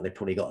they've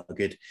probably got a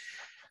good.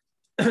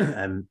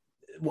 One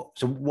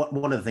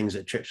of the things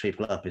that trips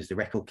people up is the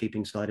record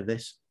keeping side of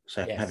this.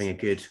 So yes, having a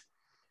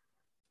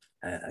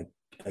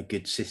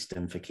good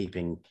system for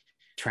keeping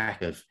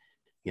track of,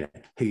 you know,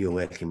 who you're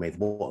working with,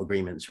 what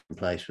agreements are in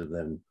place with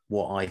them,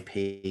 what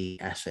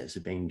IP assets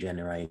are being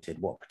generated,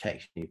 what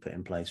protection you put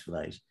in place for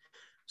those.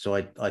 So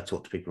I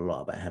talk to people a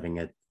lot about having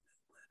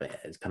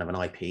it's kind of an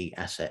IP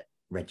asset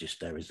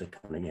register is the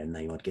kind of, you know,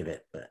 name I'd give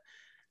it, but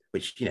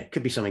which, you know,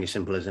 could be something as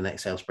simple as an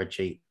Excel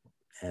spreadsheet,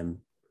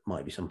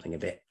 might be something a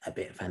bit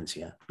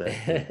fancier, but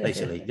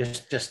basically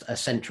just a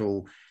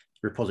central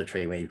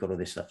repository where you've got all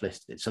this stuff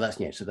listed. So that's,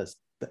 you know,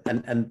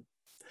 and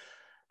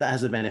that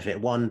has the benefit.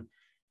 One,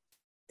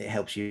 it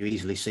helps you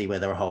easily see where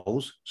there are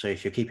holes. So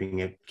if you're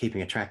keeping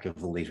a track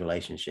of all these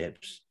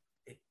relationships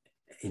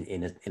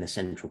in a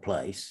central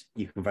place,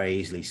 you can very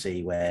easily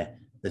see where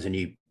there's a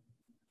new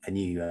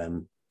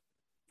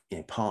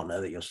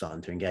partner that you're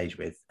starting to engage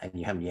with, and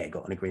you haven't yet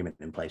got an agreement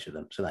in place with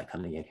them. So that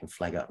kind of, you can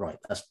flag up, right,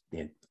 that's,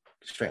 you know,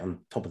 straight on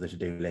top of the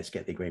to-do list,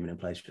 get the agreement in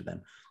place with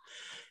them.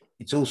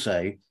 It's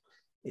also,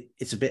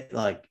 it's a bit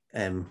like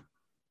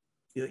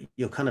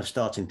you're kind of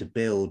starting to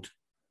build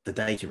the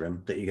data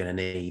room that you're going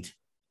to need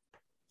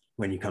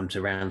when you come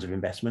to rounds of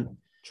investment.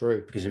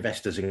 True. Because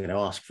investors are going to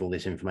ask for all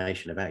this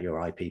information about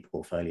your IP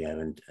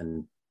portfolio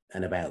and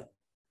about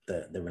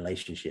the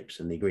relationships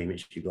and the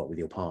agreements you've got with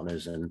your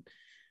partners and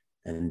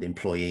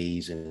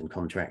employees and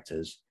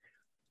contractors.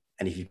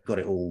 And if you've got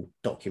it all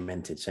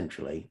documented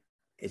centrally,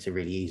 it's a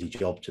really easy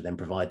job to then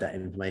provide that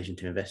information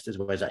to investors.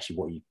 Whereas actually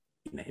what you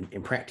know,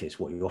 in practice,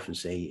 what you often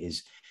see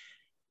is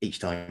each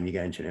time you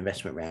go into an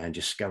investment round,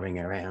 just scurrying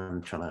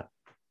around trying to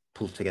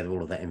pull together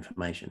all of that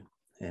information.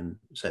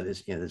 So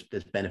there's, you know,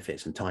 there's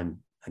benefits and time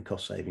and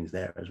cost savings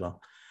there as well.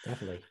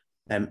 Definitely.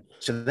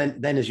 So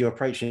then as you're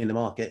approaching the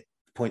market,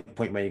 point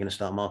where you're going to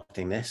start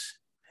marketing this,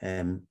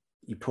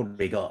 you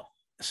probably got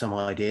some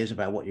ideas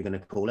about what you're going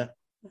to call it.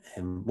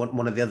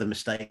 One of the other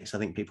mistakes I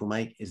think people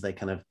make is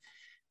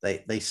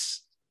they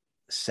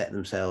set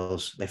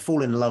themselves, they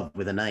fall in love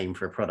with a name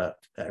for a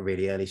product at a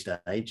really early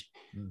stage,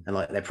 and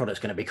like their product's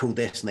going to be called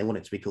this and they want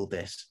it to be called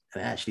this,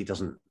 and it actually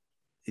doesn't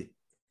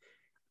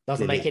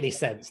make any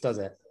sense, does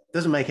it?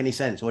 Doesn't make any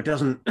sense, or it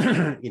doesn't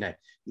you know,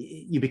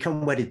 you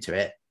become wedded to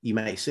it, you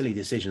make silly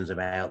decisions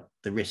about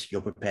the risk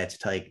you're prepared to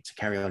take to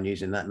carry on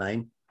using that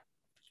name.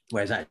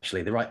 Whereas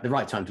actually the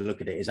right time to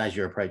look at it is as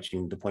you're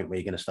approaching the point where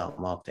you're going to start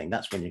marketing.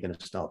 That's when you're going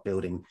to start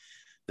building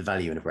the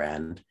value in a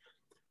brand.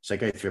 So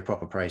go through a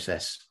proper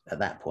process at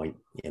that point.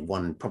 You know,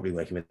 one, probably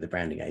working with the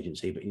branding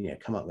agency, but you know,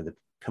 come up with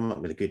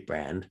a good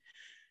brand,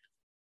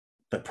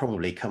 but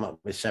probably come up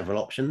with several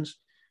options.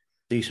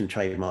 Do some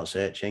trademark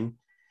searching.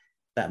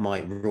 That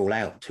might rule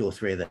out 2 or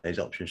 3 of those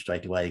options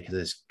straight away because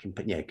there's,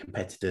 you know,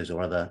 competitors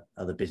or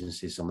other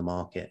businesses on the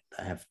market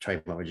that have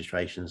trademark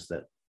registrations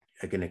that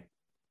are going to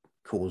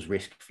cause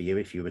risk for you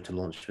if you were to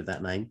launch with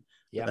that name.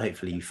 Yeah.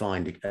 Hopefully you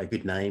find a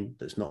good name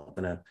that's not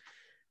going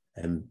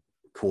to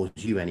cause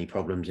you any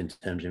problems in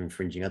terms of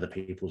infringing other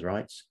people's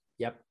rights.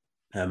 Yep.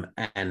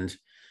 And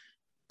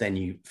then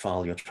you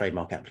file your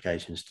trademark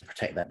applications to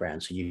protect that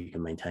brand so you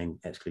can maintain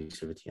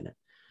exclusivity in it.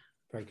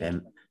 Very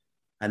good.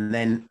 And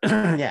then,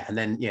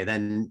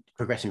 then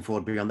progressing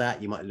forward beyond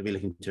that, you might be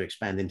looking to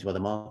expand into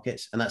other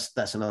markets. And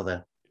that's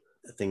another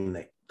thing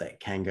that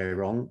can go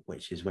wrong,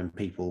 which is when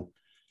people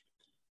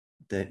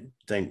that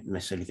don't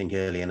necessarily think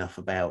early enough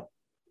about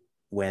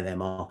where their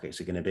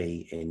markets are going to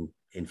be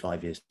in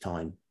 5 years'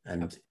 time.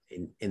 And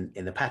in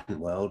the patent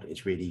world,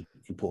 it's really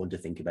important to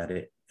think about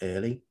it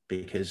early,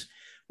 because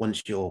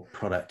once your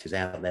product is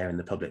out there in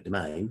the public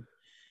domain,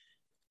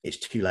 it's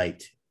too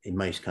late in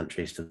most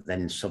countries to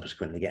then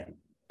subsequently get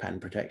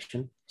patent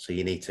protection. So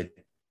you need to,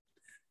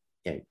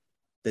 you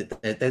know,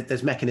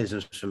 there's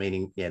mechanisms for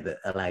meaning, yeah, that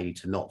allow you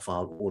to not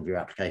file all of your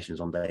applications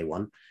on day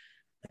one.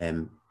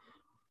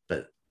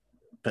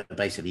 But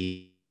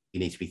basically you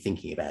need to be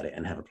thinking about it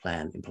and have a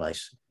plan in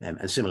place.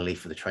 And similarly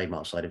for the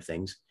trademark side of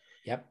things.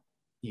 Yep.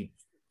 You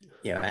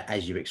know,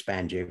 as you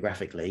expand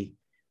geographically,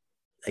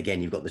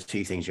 again, you've got the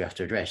 2 things you have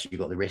to address. You've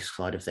got the risk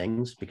side of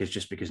things, because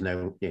just because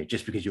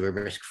you were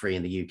risk-free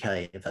in the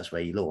UK, if that's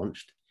where you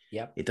launched,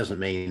 yep, it doesn't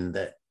mean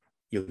that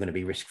you're going to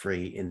be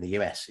risk-free in the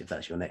US if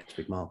that's your next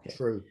big market.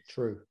 True.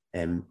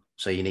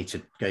 So you need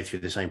to go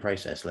through the same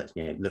process. Let's,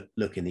 you know,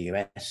 look in the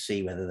US,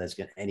 see whether there's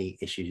any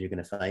issues you're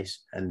going to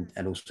face, and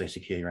also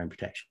secure your own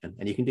protection.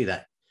 And you can do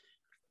that,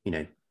 you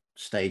know,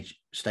 stage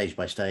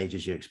by stage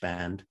as you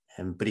expand.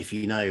 But if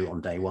you know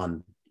on day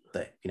one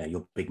that, you know,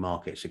 your big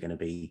markets are going to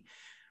be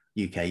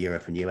UK,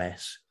 Europe, and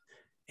US,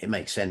 it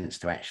makes sense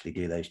to actually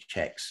do those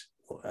checks,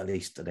 or at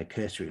least at a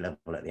cursory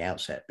level at the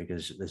outset,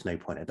 because there's no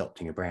point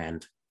adopting a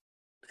brand.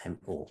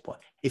 Or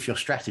if your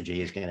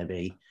strategy is going to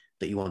be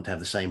that you want to have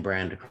the same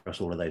brand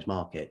across all of those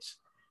markets,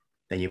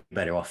 then you're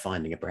better off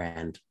finding a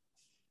brand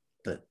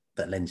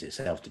that lends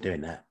itself to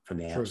doing that from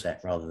the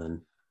outset, rather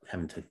than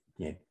having to,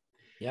 you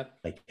know,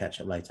 make catch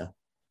up later.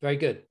 Very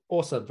good.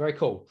 Awesome. Very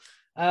cool.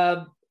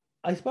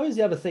 I suppose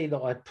the other thing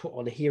that I put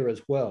on here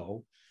as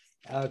well,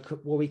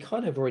 we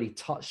kind of already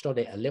touched on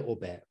it a little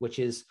bit, which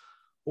is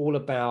all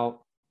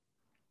about,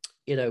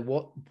 you know,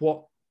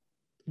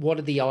 what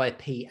are the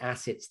IP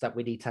assets that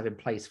we need to have in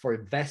place for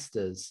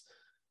investors?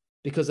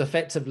 Because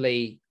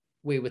effectively,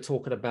 we were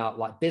talking about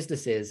like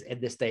businesses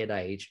in this day and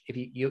age. If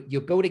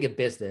you're building a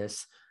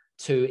business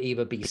to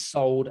either be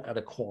sold and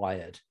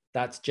acquired,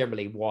 that's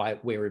generally why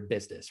we're in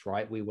business,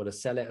 right? We want to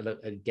sell it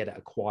and get it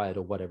acquired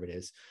or whatever it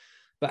is.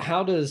 But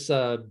how does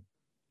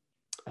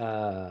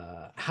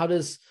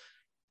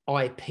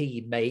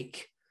IP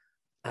make?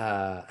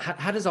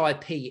 How does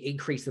IP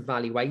increase the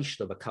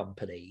valuation of a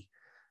company?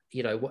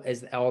 You know,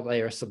 are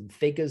there some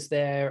figures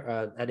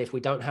there? And if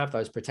we don't have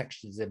those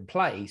protections in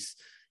place,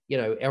 you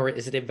know, or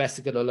is an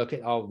investor going to look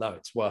at, oh no,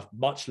 it's worth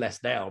much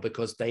less now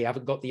because they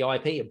haven't got the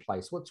IP in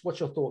place? What's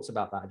your thoughts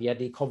about that? Have you had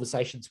any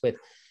conversations with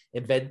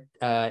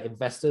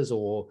investors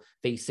or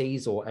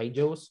VCs or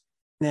angels?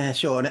 Yeah,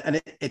 sure.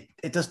 And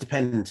it does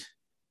depend.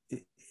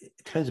 It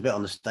depends a bit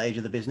on the stage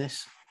of the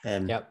business,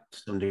 to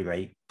some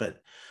degree. But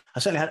I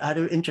certainly had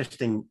an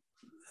interesting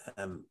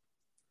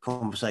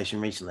conversation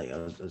recently. I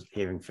was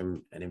hearing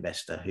from an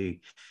investor who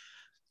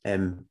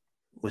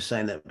was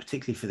saying that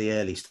particularly for the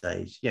early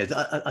stage,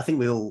 I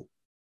think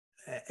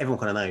everyone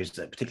kind of knows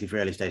that particularly for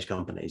early stage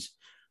companies,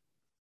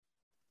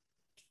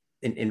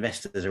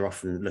 investors are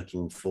often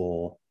looking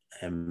for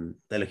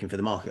the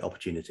market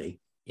opportunity.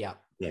 Yeah.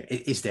 You know,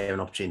 is there an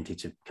opportunity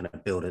to kind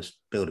of build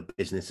a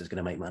business that's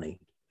going to make money?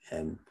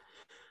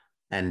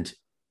 And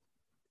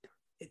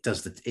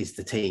is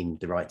the team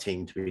the right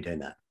team to be doing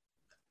that?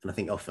 And I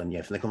think often,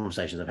 from the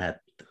conversations I've had,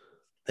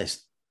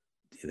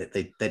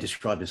 they're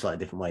described in slightly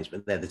different ways,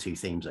 but they're the two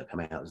themes that come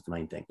out as the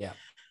main thing. Yeah.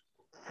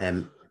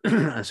 And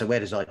so where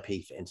does IP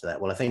fit into that?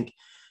 Well, I think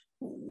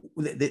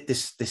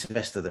this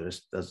investor that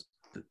was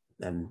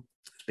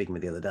speaking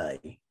with the other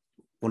day,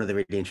 one of the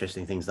really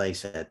interesting things they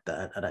said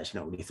that I'd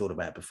actually not really thought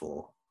about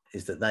before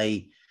is that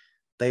they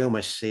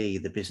almost see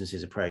the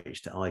business's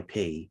approach to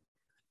IP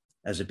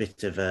as a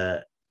bit of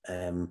a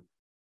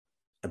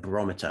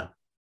barometer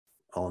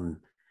on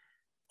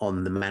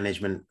the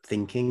management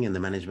thinking and the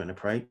management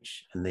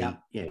approach. And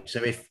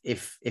so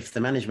if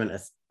the management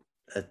are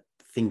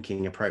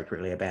thinking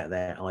appropriately about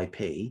their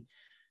IP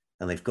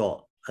and they've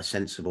got a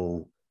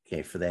sensible,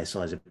 for their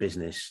size of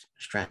business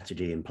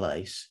strategy in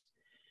place,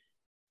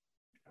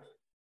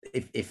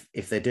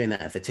 if they're doing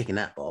that, if they're ticking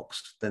that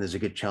box, then there's a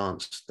good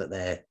chance that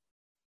they're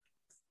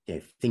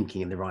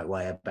thinking in the right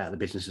way about the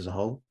business as a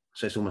whole.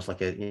 So it's almost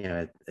like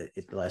like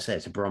I say,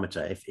 it's a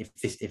barometer.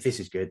 If this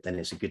is good, then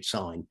it's a good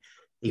sign,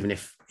 even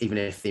if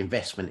the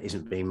investment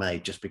isn't being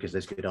made just because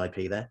there's good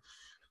IP there.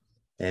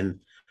 And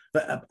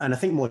I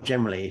think more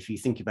generally, if you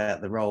think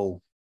about the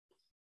role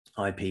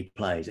IP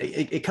plays,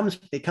 it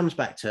comes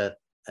back to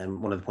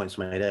one of the points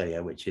I made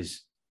earlier, which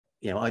is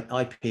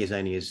IP is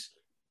only as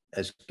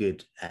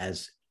good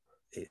as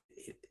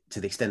to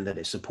the extent that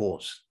it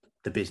supports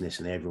the business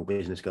and the overall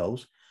business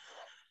goals.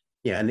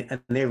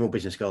 And the overall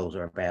business goals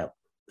are about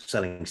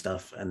selling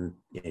stuff, and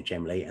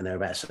generally, and they're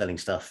about selling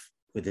stuff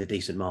with a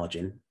decent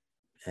margin.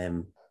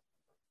 And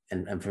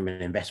from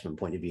an investment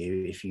point of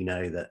view, if you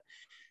know that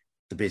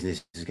the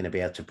business is going to be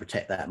able to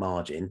protect that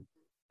margin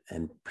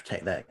and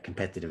protect that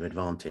competitive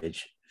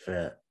advantage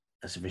for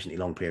a sufficiently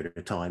long period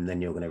of time,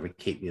 then you're going to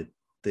keep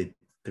the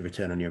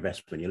return on your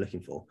investment you're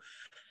looking for.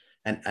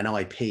 And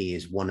IP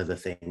is one of the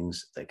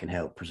things that can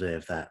help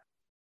preserve that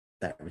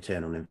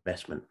return on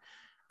investment,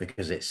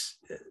 because it's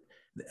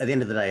at the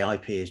end of the day,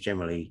 IP is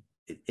generally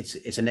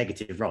it's a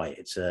negative right.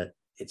 It's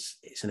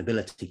an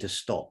ability to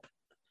stop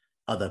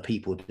other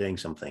people doing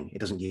something. It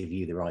doesn't give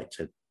you the right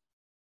to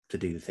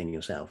do the thing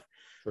yourself.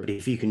 But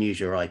if you can use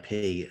your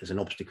IP as an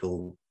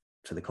obstacle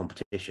to the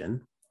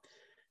competition,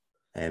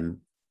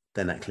 then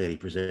that clearly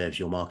preserves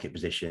your market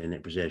position.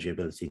 It preserves your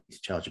ability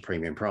to charge a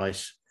premium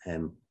price.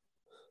 And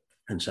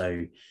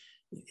so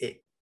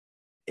it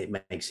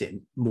makes it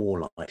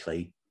more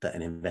likely that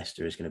an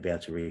investor is going to be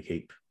able to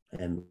recoup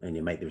and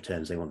you make the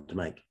returns they want to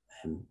make.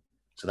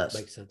 So that's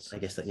makes sense. I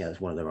guess that's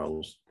one of the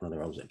roles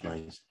it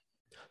plays.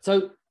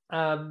 So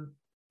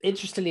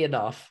interestingly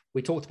enough,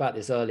 we talked about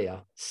this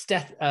earlier,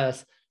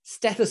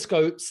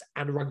 stethoscopes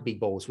and rugby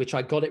balls, which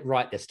I got it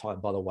right this time,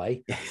 by the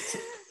way.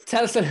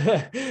 Tell us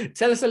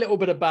a little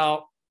bit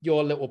about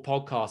your little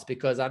podcast,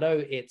 because I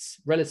know it's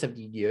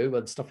relatively new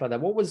and stuff like that.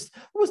 What was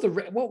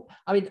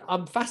I mean,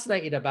 I'm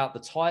fascinated about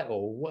the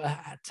title.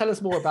 Tell us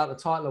more about the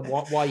title and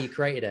why you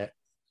created it.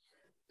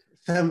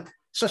 So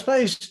I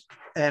suppose,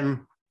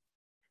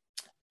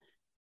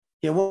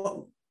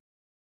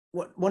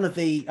 what one of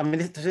the, I mean,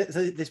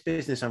 this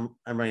business I'm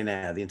running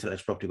now, the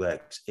Intellectual Property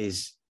Works,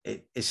 it's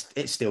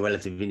still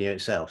relatively new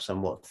itself. So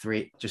I'm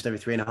just over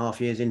 3.5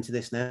 years into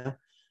this now.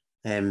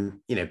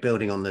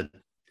 Building on the,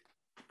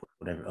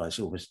 whatever, it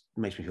almost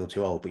makes me feel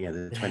too old, but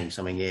the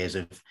 20-something years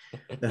of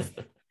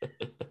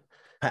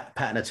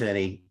patent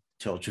attorney,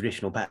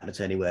 traditional patent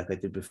attorney work I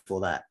did before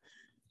that.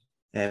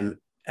 And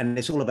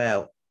it's all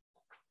about,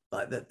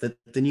 like,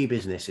 the new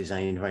business is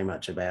aimed very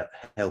much about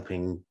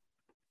helping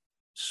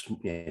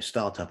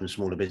startup and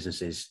smaller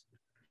businesses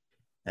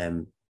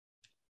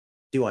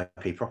do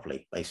IP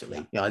properly,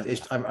 basically.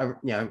 I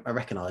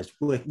recognised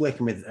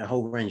working with a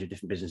whole range of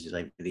different businesses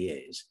over the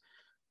years,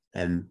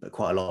 but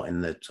quite a lot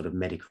in the sort of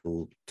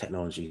medical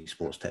technology,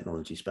 sports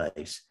technology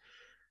space,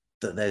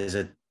 that there's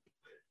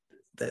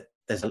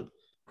a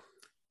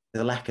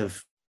lack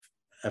of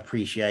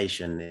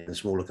appreciation in the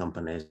smaller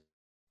companies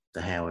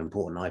to how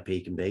important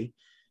IP can be.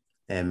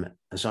 And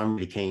so I'm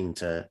really keen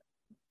to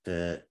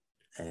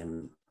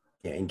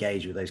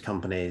engage with those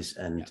companies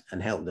and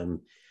help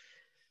them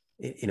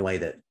in a way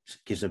that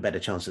gives them a better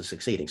chance of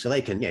succeeding, so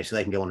they can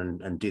go on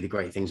and do the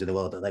great things in the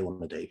world that they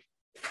want to do.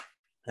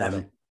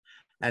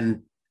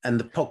 And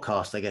the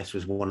podcast, I guess,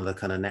 was one of the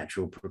kind of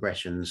natural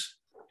progressions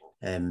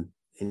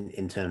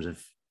in terms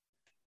of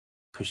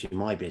pushing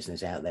my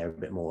business out there a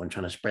bit more and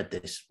trying to spread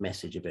this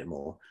message a bit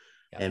more.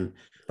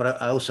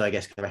 But I also, I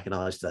guess,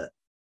 recognized that,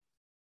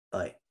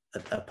 like,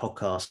 a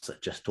podcast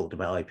that just talked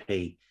about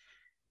IP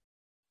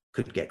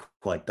could get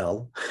quite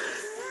dull.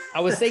 I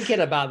was thinking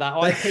about that.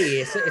 IP,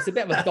 it's a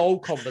bit of a dull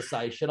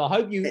conversation. I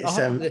hope you.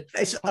 I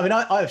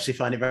obviously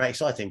find it very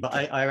exciting, but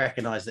I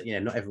recognise that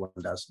not everyone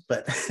does.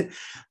 But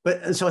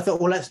so I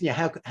thought, well, let's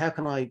how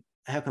can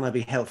I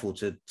be helpful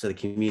to the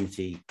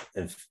community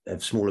of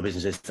smaller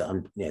businesses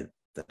that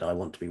that I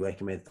want to be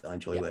working with, that I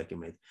enjoy working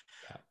with,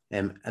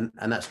 and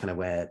that's kind of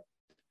where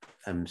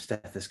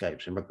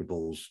stethoscopes and rugby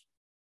balls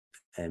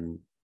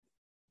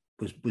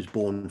was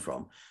born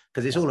from,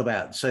 because it's all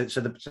about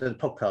the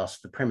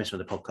podcast, the premise of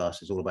the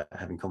podcast is all about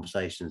having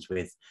conversations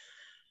with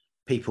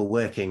people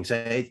working. So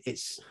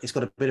it's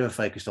got a bit of a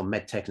focus on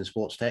med tech and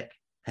sports tech,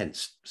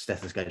 hence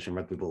stethoscopes and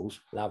rugby balls.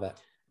 Love it.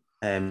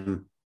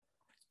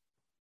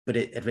 But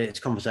it's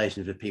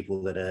conversations with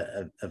people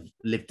that have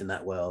lived in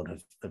that world,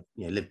 have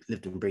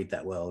lived and breathed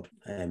that world,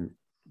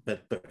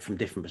 but from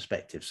different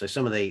perspectives. So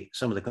some of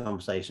the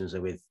conversations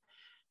are with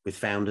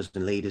founders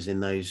and leaders in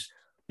those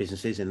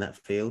businesses in that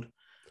field,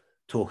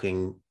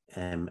 talking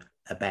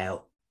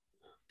about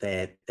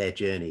their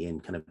journey in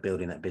kind of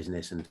building that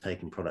business and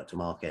taking product to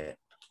market.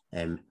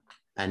 And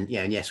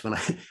yes, when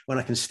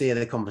I can steer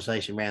the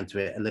conversation around to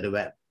it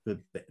a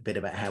bit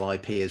about how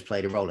IP has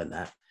played a role in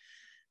that.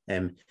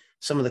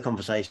 Some of the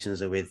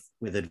conversations are with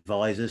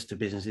advisors to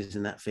businesses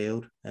in that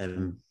field.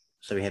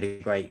 So we had a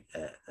great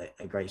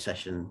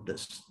session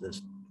that's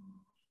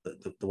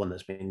the one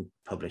that's been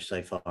published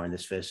so far in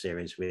this first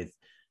series with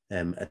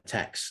a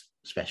tax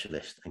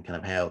specialist, and kind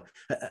of how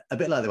a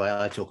bit like the way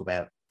I talk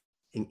about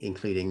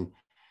including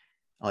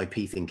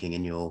IP thinking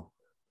in your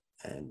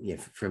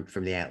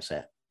from the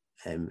outset.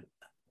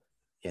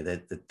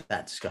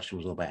 That discussion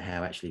was all about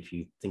how actually if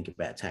you think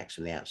about tax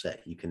from the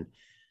outset, you can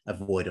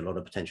avoid a lot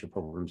of potential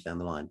problems down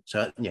the line.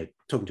 So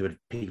talking to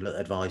people that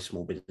advise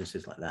small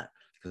businesses like that,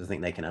 because I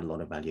think they can add a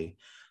lot of value.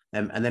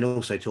 And then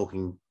also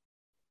talking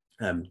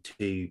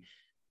to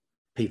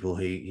people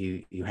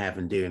who have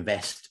and do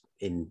invest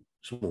in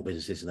small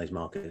businesses in those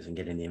markets and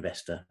getting the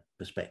investor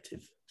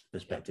perspective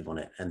on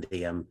it. And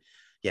the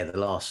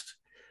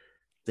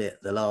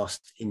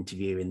last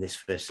interview in this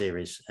first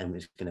series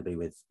is going to be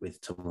with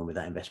someone with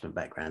that investment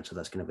background. So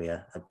that's going to be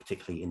a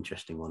particularly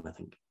interesting one, I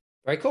think.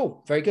 Very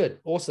cool. Very good.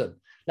 Awesome.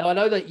 Now, I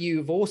know that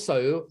you've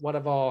also one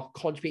of our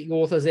contributing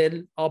authors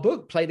in our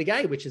book, Play the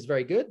Game, which is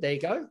very good. There you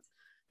go.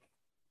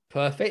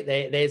 Perfect.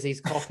 There's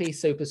his copy.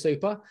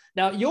 Super.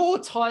 Now, your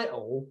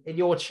title in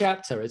your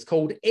chapter is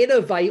called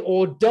Innovate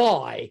or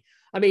Die.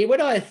 I mean,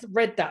 when I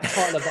read that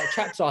title of that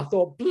chapter, I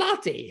thought,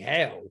 bloody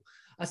hell.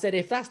 I said,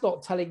 if that's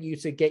not telling you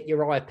to get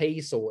your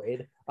IP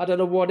sorted, I don't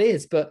know what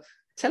is. But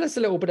tell us a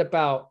little bit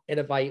about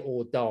Innovate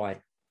or Die.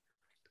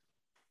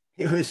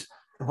 It was...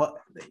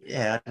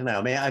 I don't know.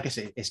 I mean, I guess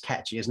it's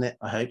catchy, isn't it?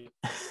 I hope.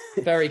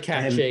 Very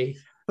catchy.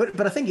 But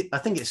I think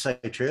it's so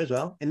true as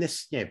well. In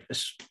this,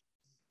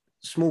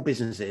 small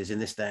businesses in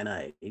this day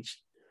and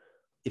age,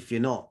 if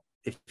you're not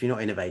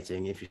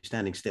innovating, if you're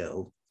standing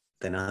still,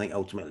 then I think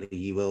ultimately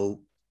you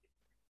will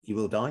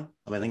die.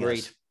 I mean, I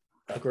think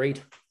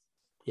agreed.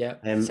 Yeah.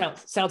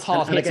 Sounds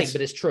hard hitting,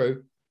 but it's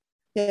true.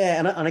 Yeah,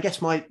 and I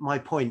guess my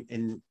point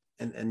and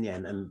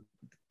the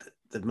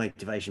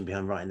motivation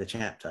behind writing the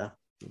chapter.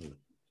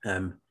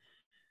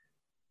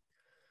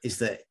 Is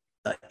that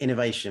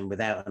innovation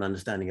without an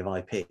understanding of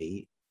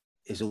IP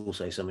is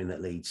also something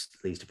that leads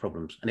to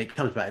problems. And it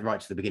comes back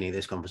right to the beginning of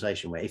this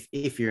conversation, where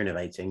if you're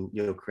innovating,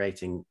 you're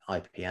creating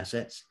IP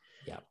assets.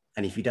 Yeah.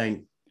 And if you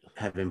don't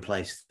have in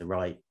place the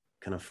right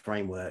kind of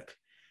framework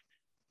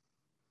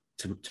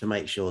to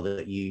make sure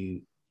that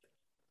you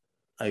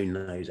own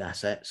those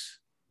assets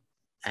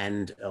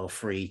and are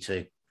free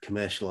to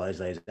commercialize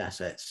those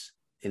assets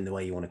in the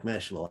way you want to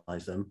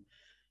commercialize them,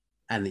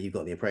 and that you've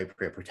got the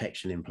appropriate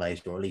protection in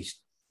place, or at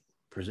least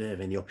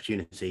preserving the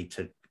opportunity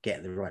to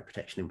get the right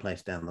protection in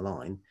place down the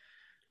line,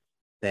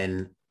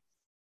 then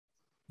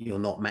you're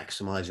not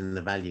maximizing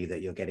the value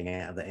that you're getting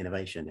out of that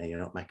innovation, and you're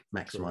not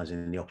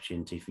maximizing the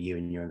opportunity for you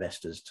and your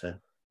investors to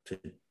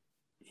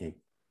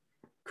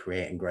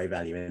create and grow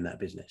value in that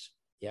business.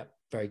 Yeah,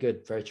 very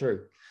good. Very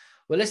true.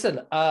 Well,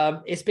 listen,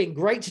 it's been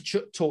great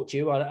to talk to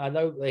you. I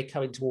know we're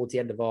coming towards the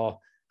end of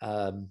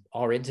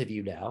our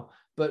interview now.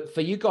 But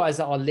for you guys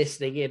that are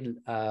listening in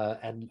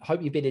and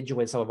hope you've been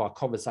enjoying some of our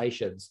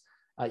conversations,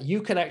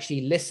 you can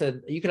actually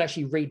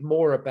read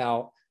more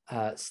about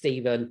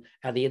Stephen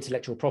and the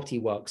intellectual property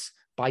works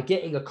by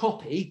getting a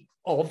copy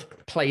of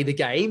Play the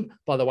Game,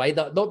 by the way.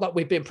 Not that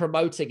we've been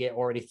promoting it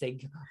or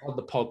anything on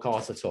the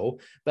podcast at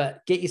all,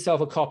 but get yourself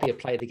a copy of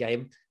Play the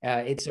Game.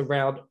 It's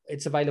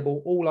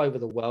available all over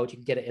the world. You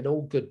can get it in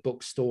all good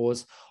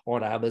bookstores,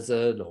 on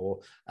Amazon, or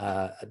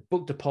a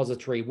book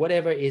depository,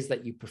 whatever it is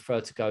that you prefer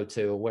to go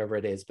to, or wherever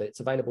it is, but it's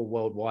available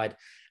worldwide.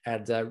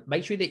 And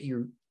make sure that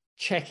you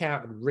check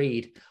out and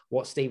read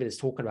what Stephen is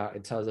talking about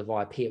in terms of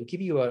IP. It'll give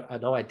you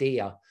an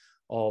idea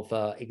of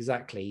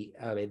exactly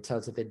in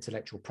terms of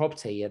intellectual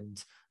property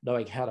and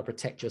knowing how to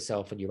protect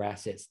yourself and your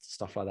assets,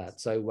 stuff like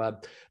that. So,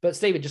 but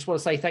Stephen, just want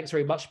to say thanks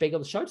very much for being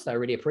on the show today. I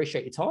really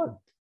appreciate your time.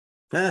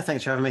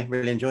 Thanks for having me.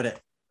 Really enjoyed it.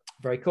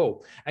 Very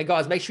cool. And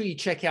guys, make sure you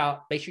check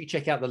out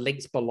the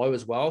links below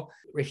as well.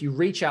 If you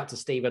reach out to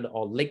Stephen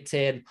on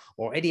LinkedIn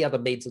or any other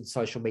means on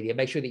social media,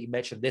 make sure that you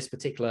mention this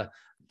particular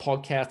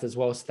podcast as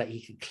well, so that he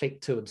can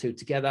click two and two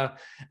together,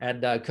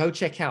 and go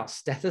check out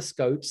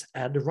Stethoscopes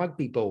and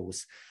Rugby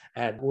Balls.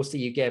 And we'll see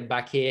you again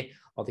back here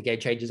on the Game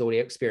Changers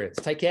Audio Experience.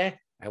 Take care,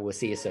 and we'll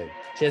see you soon.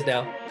 Cheers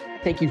now.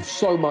 Thank you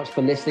so much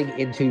for listening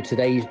into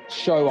today's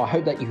show. I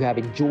hope that you have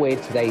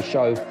enjoyed today's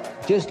show.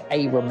 Just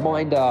a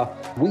reminder,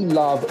 we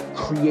love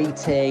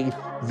creating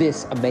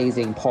this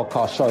amazing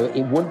podcast show.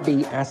 It wouldn't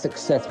be as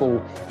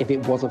successful if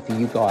it wasn't for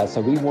you guys.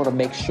 So we want to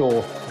make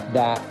sure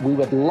that we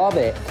would love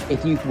it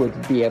if you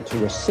would be able to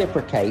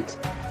reciprocate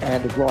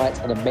and write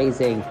an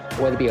amazing,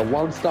 whether it be a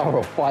 1-star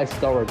or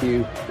 5-star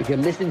review. If you're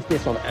listening to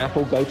this on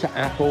Apple, go to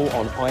Apple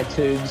on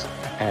iTunes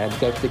and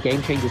go to the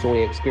Game Changers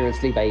Audio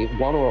Experience, leave a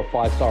 1 or a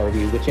 5-star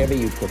review, whichever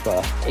you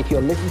prefer. If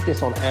you're listening to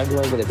this on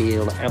Android, whether it be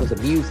on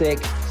Amazon Music,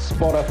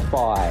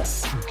 Spotify,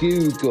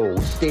 Google,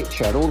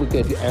 Stitcher, and all the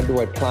good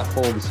Android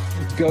platforms,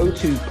 go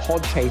to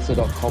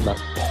podchaser.com.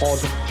 That's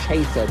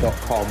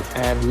podchaser.com,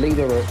 and leave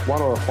a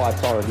 1 or a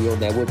 5-star review on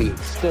there. We'll be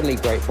extremely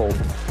grateful.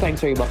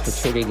 Thanks very much for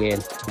tuning in.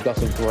 We've got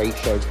some great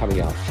shows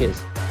coming up.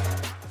 Cheers.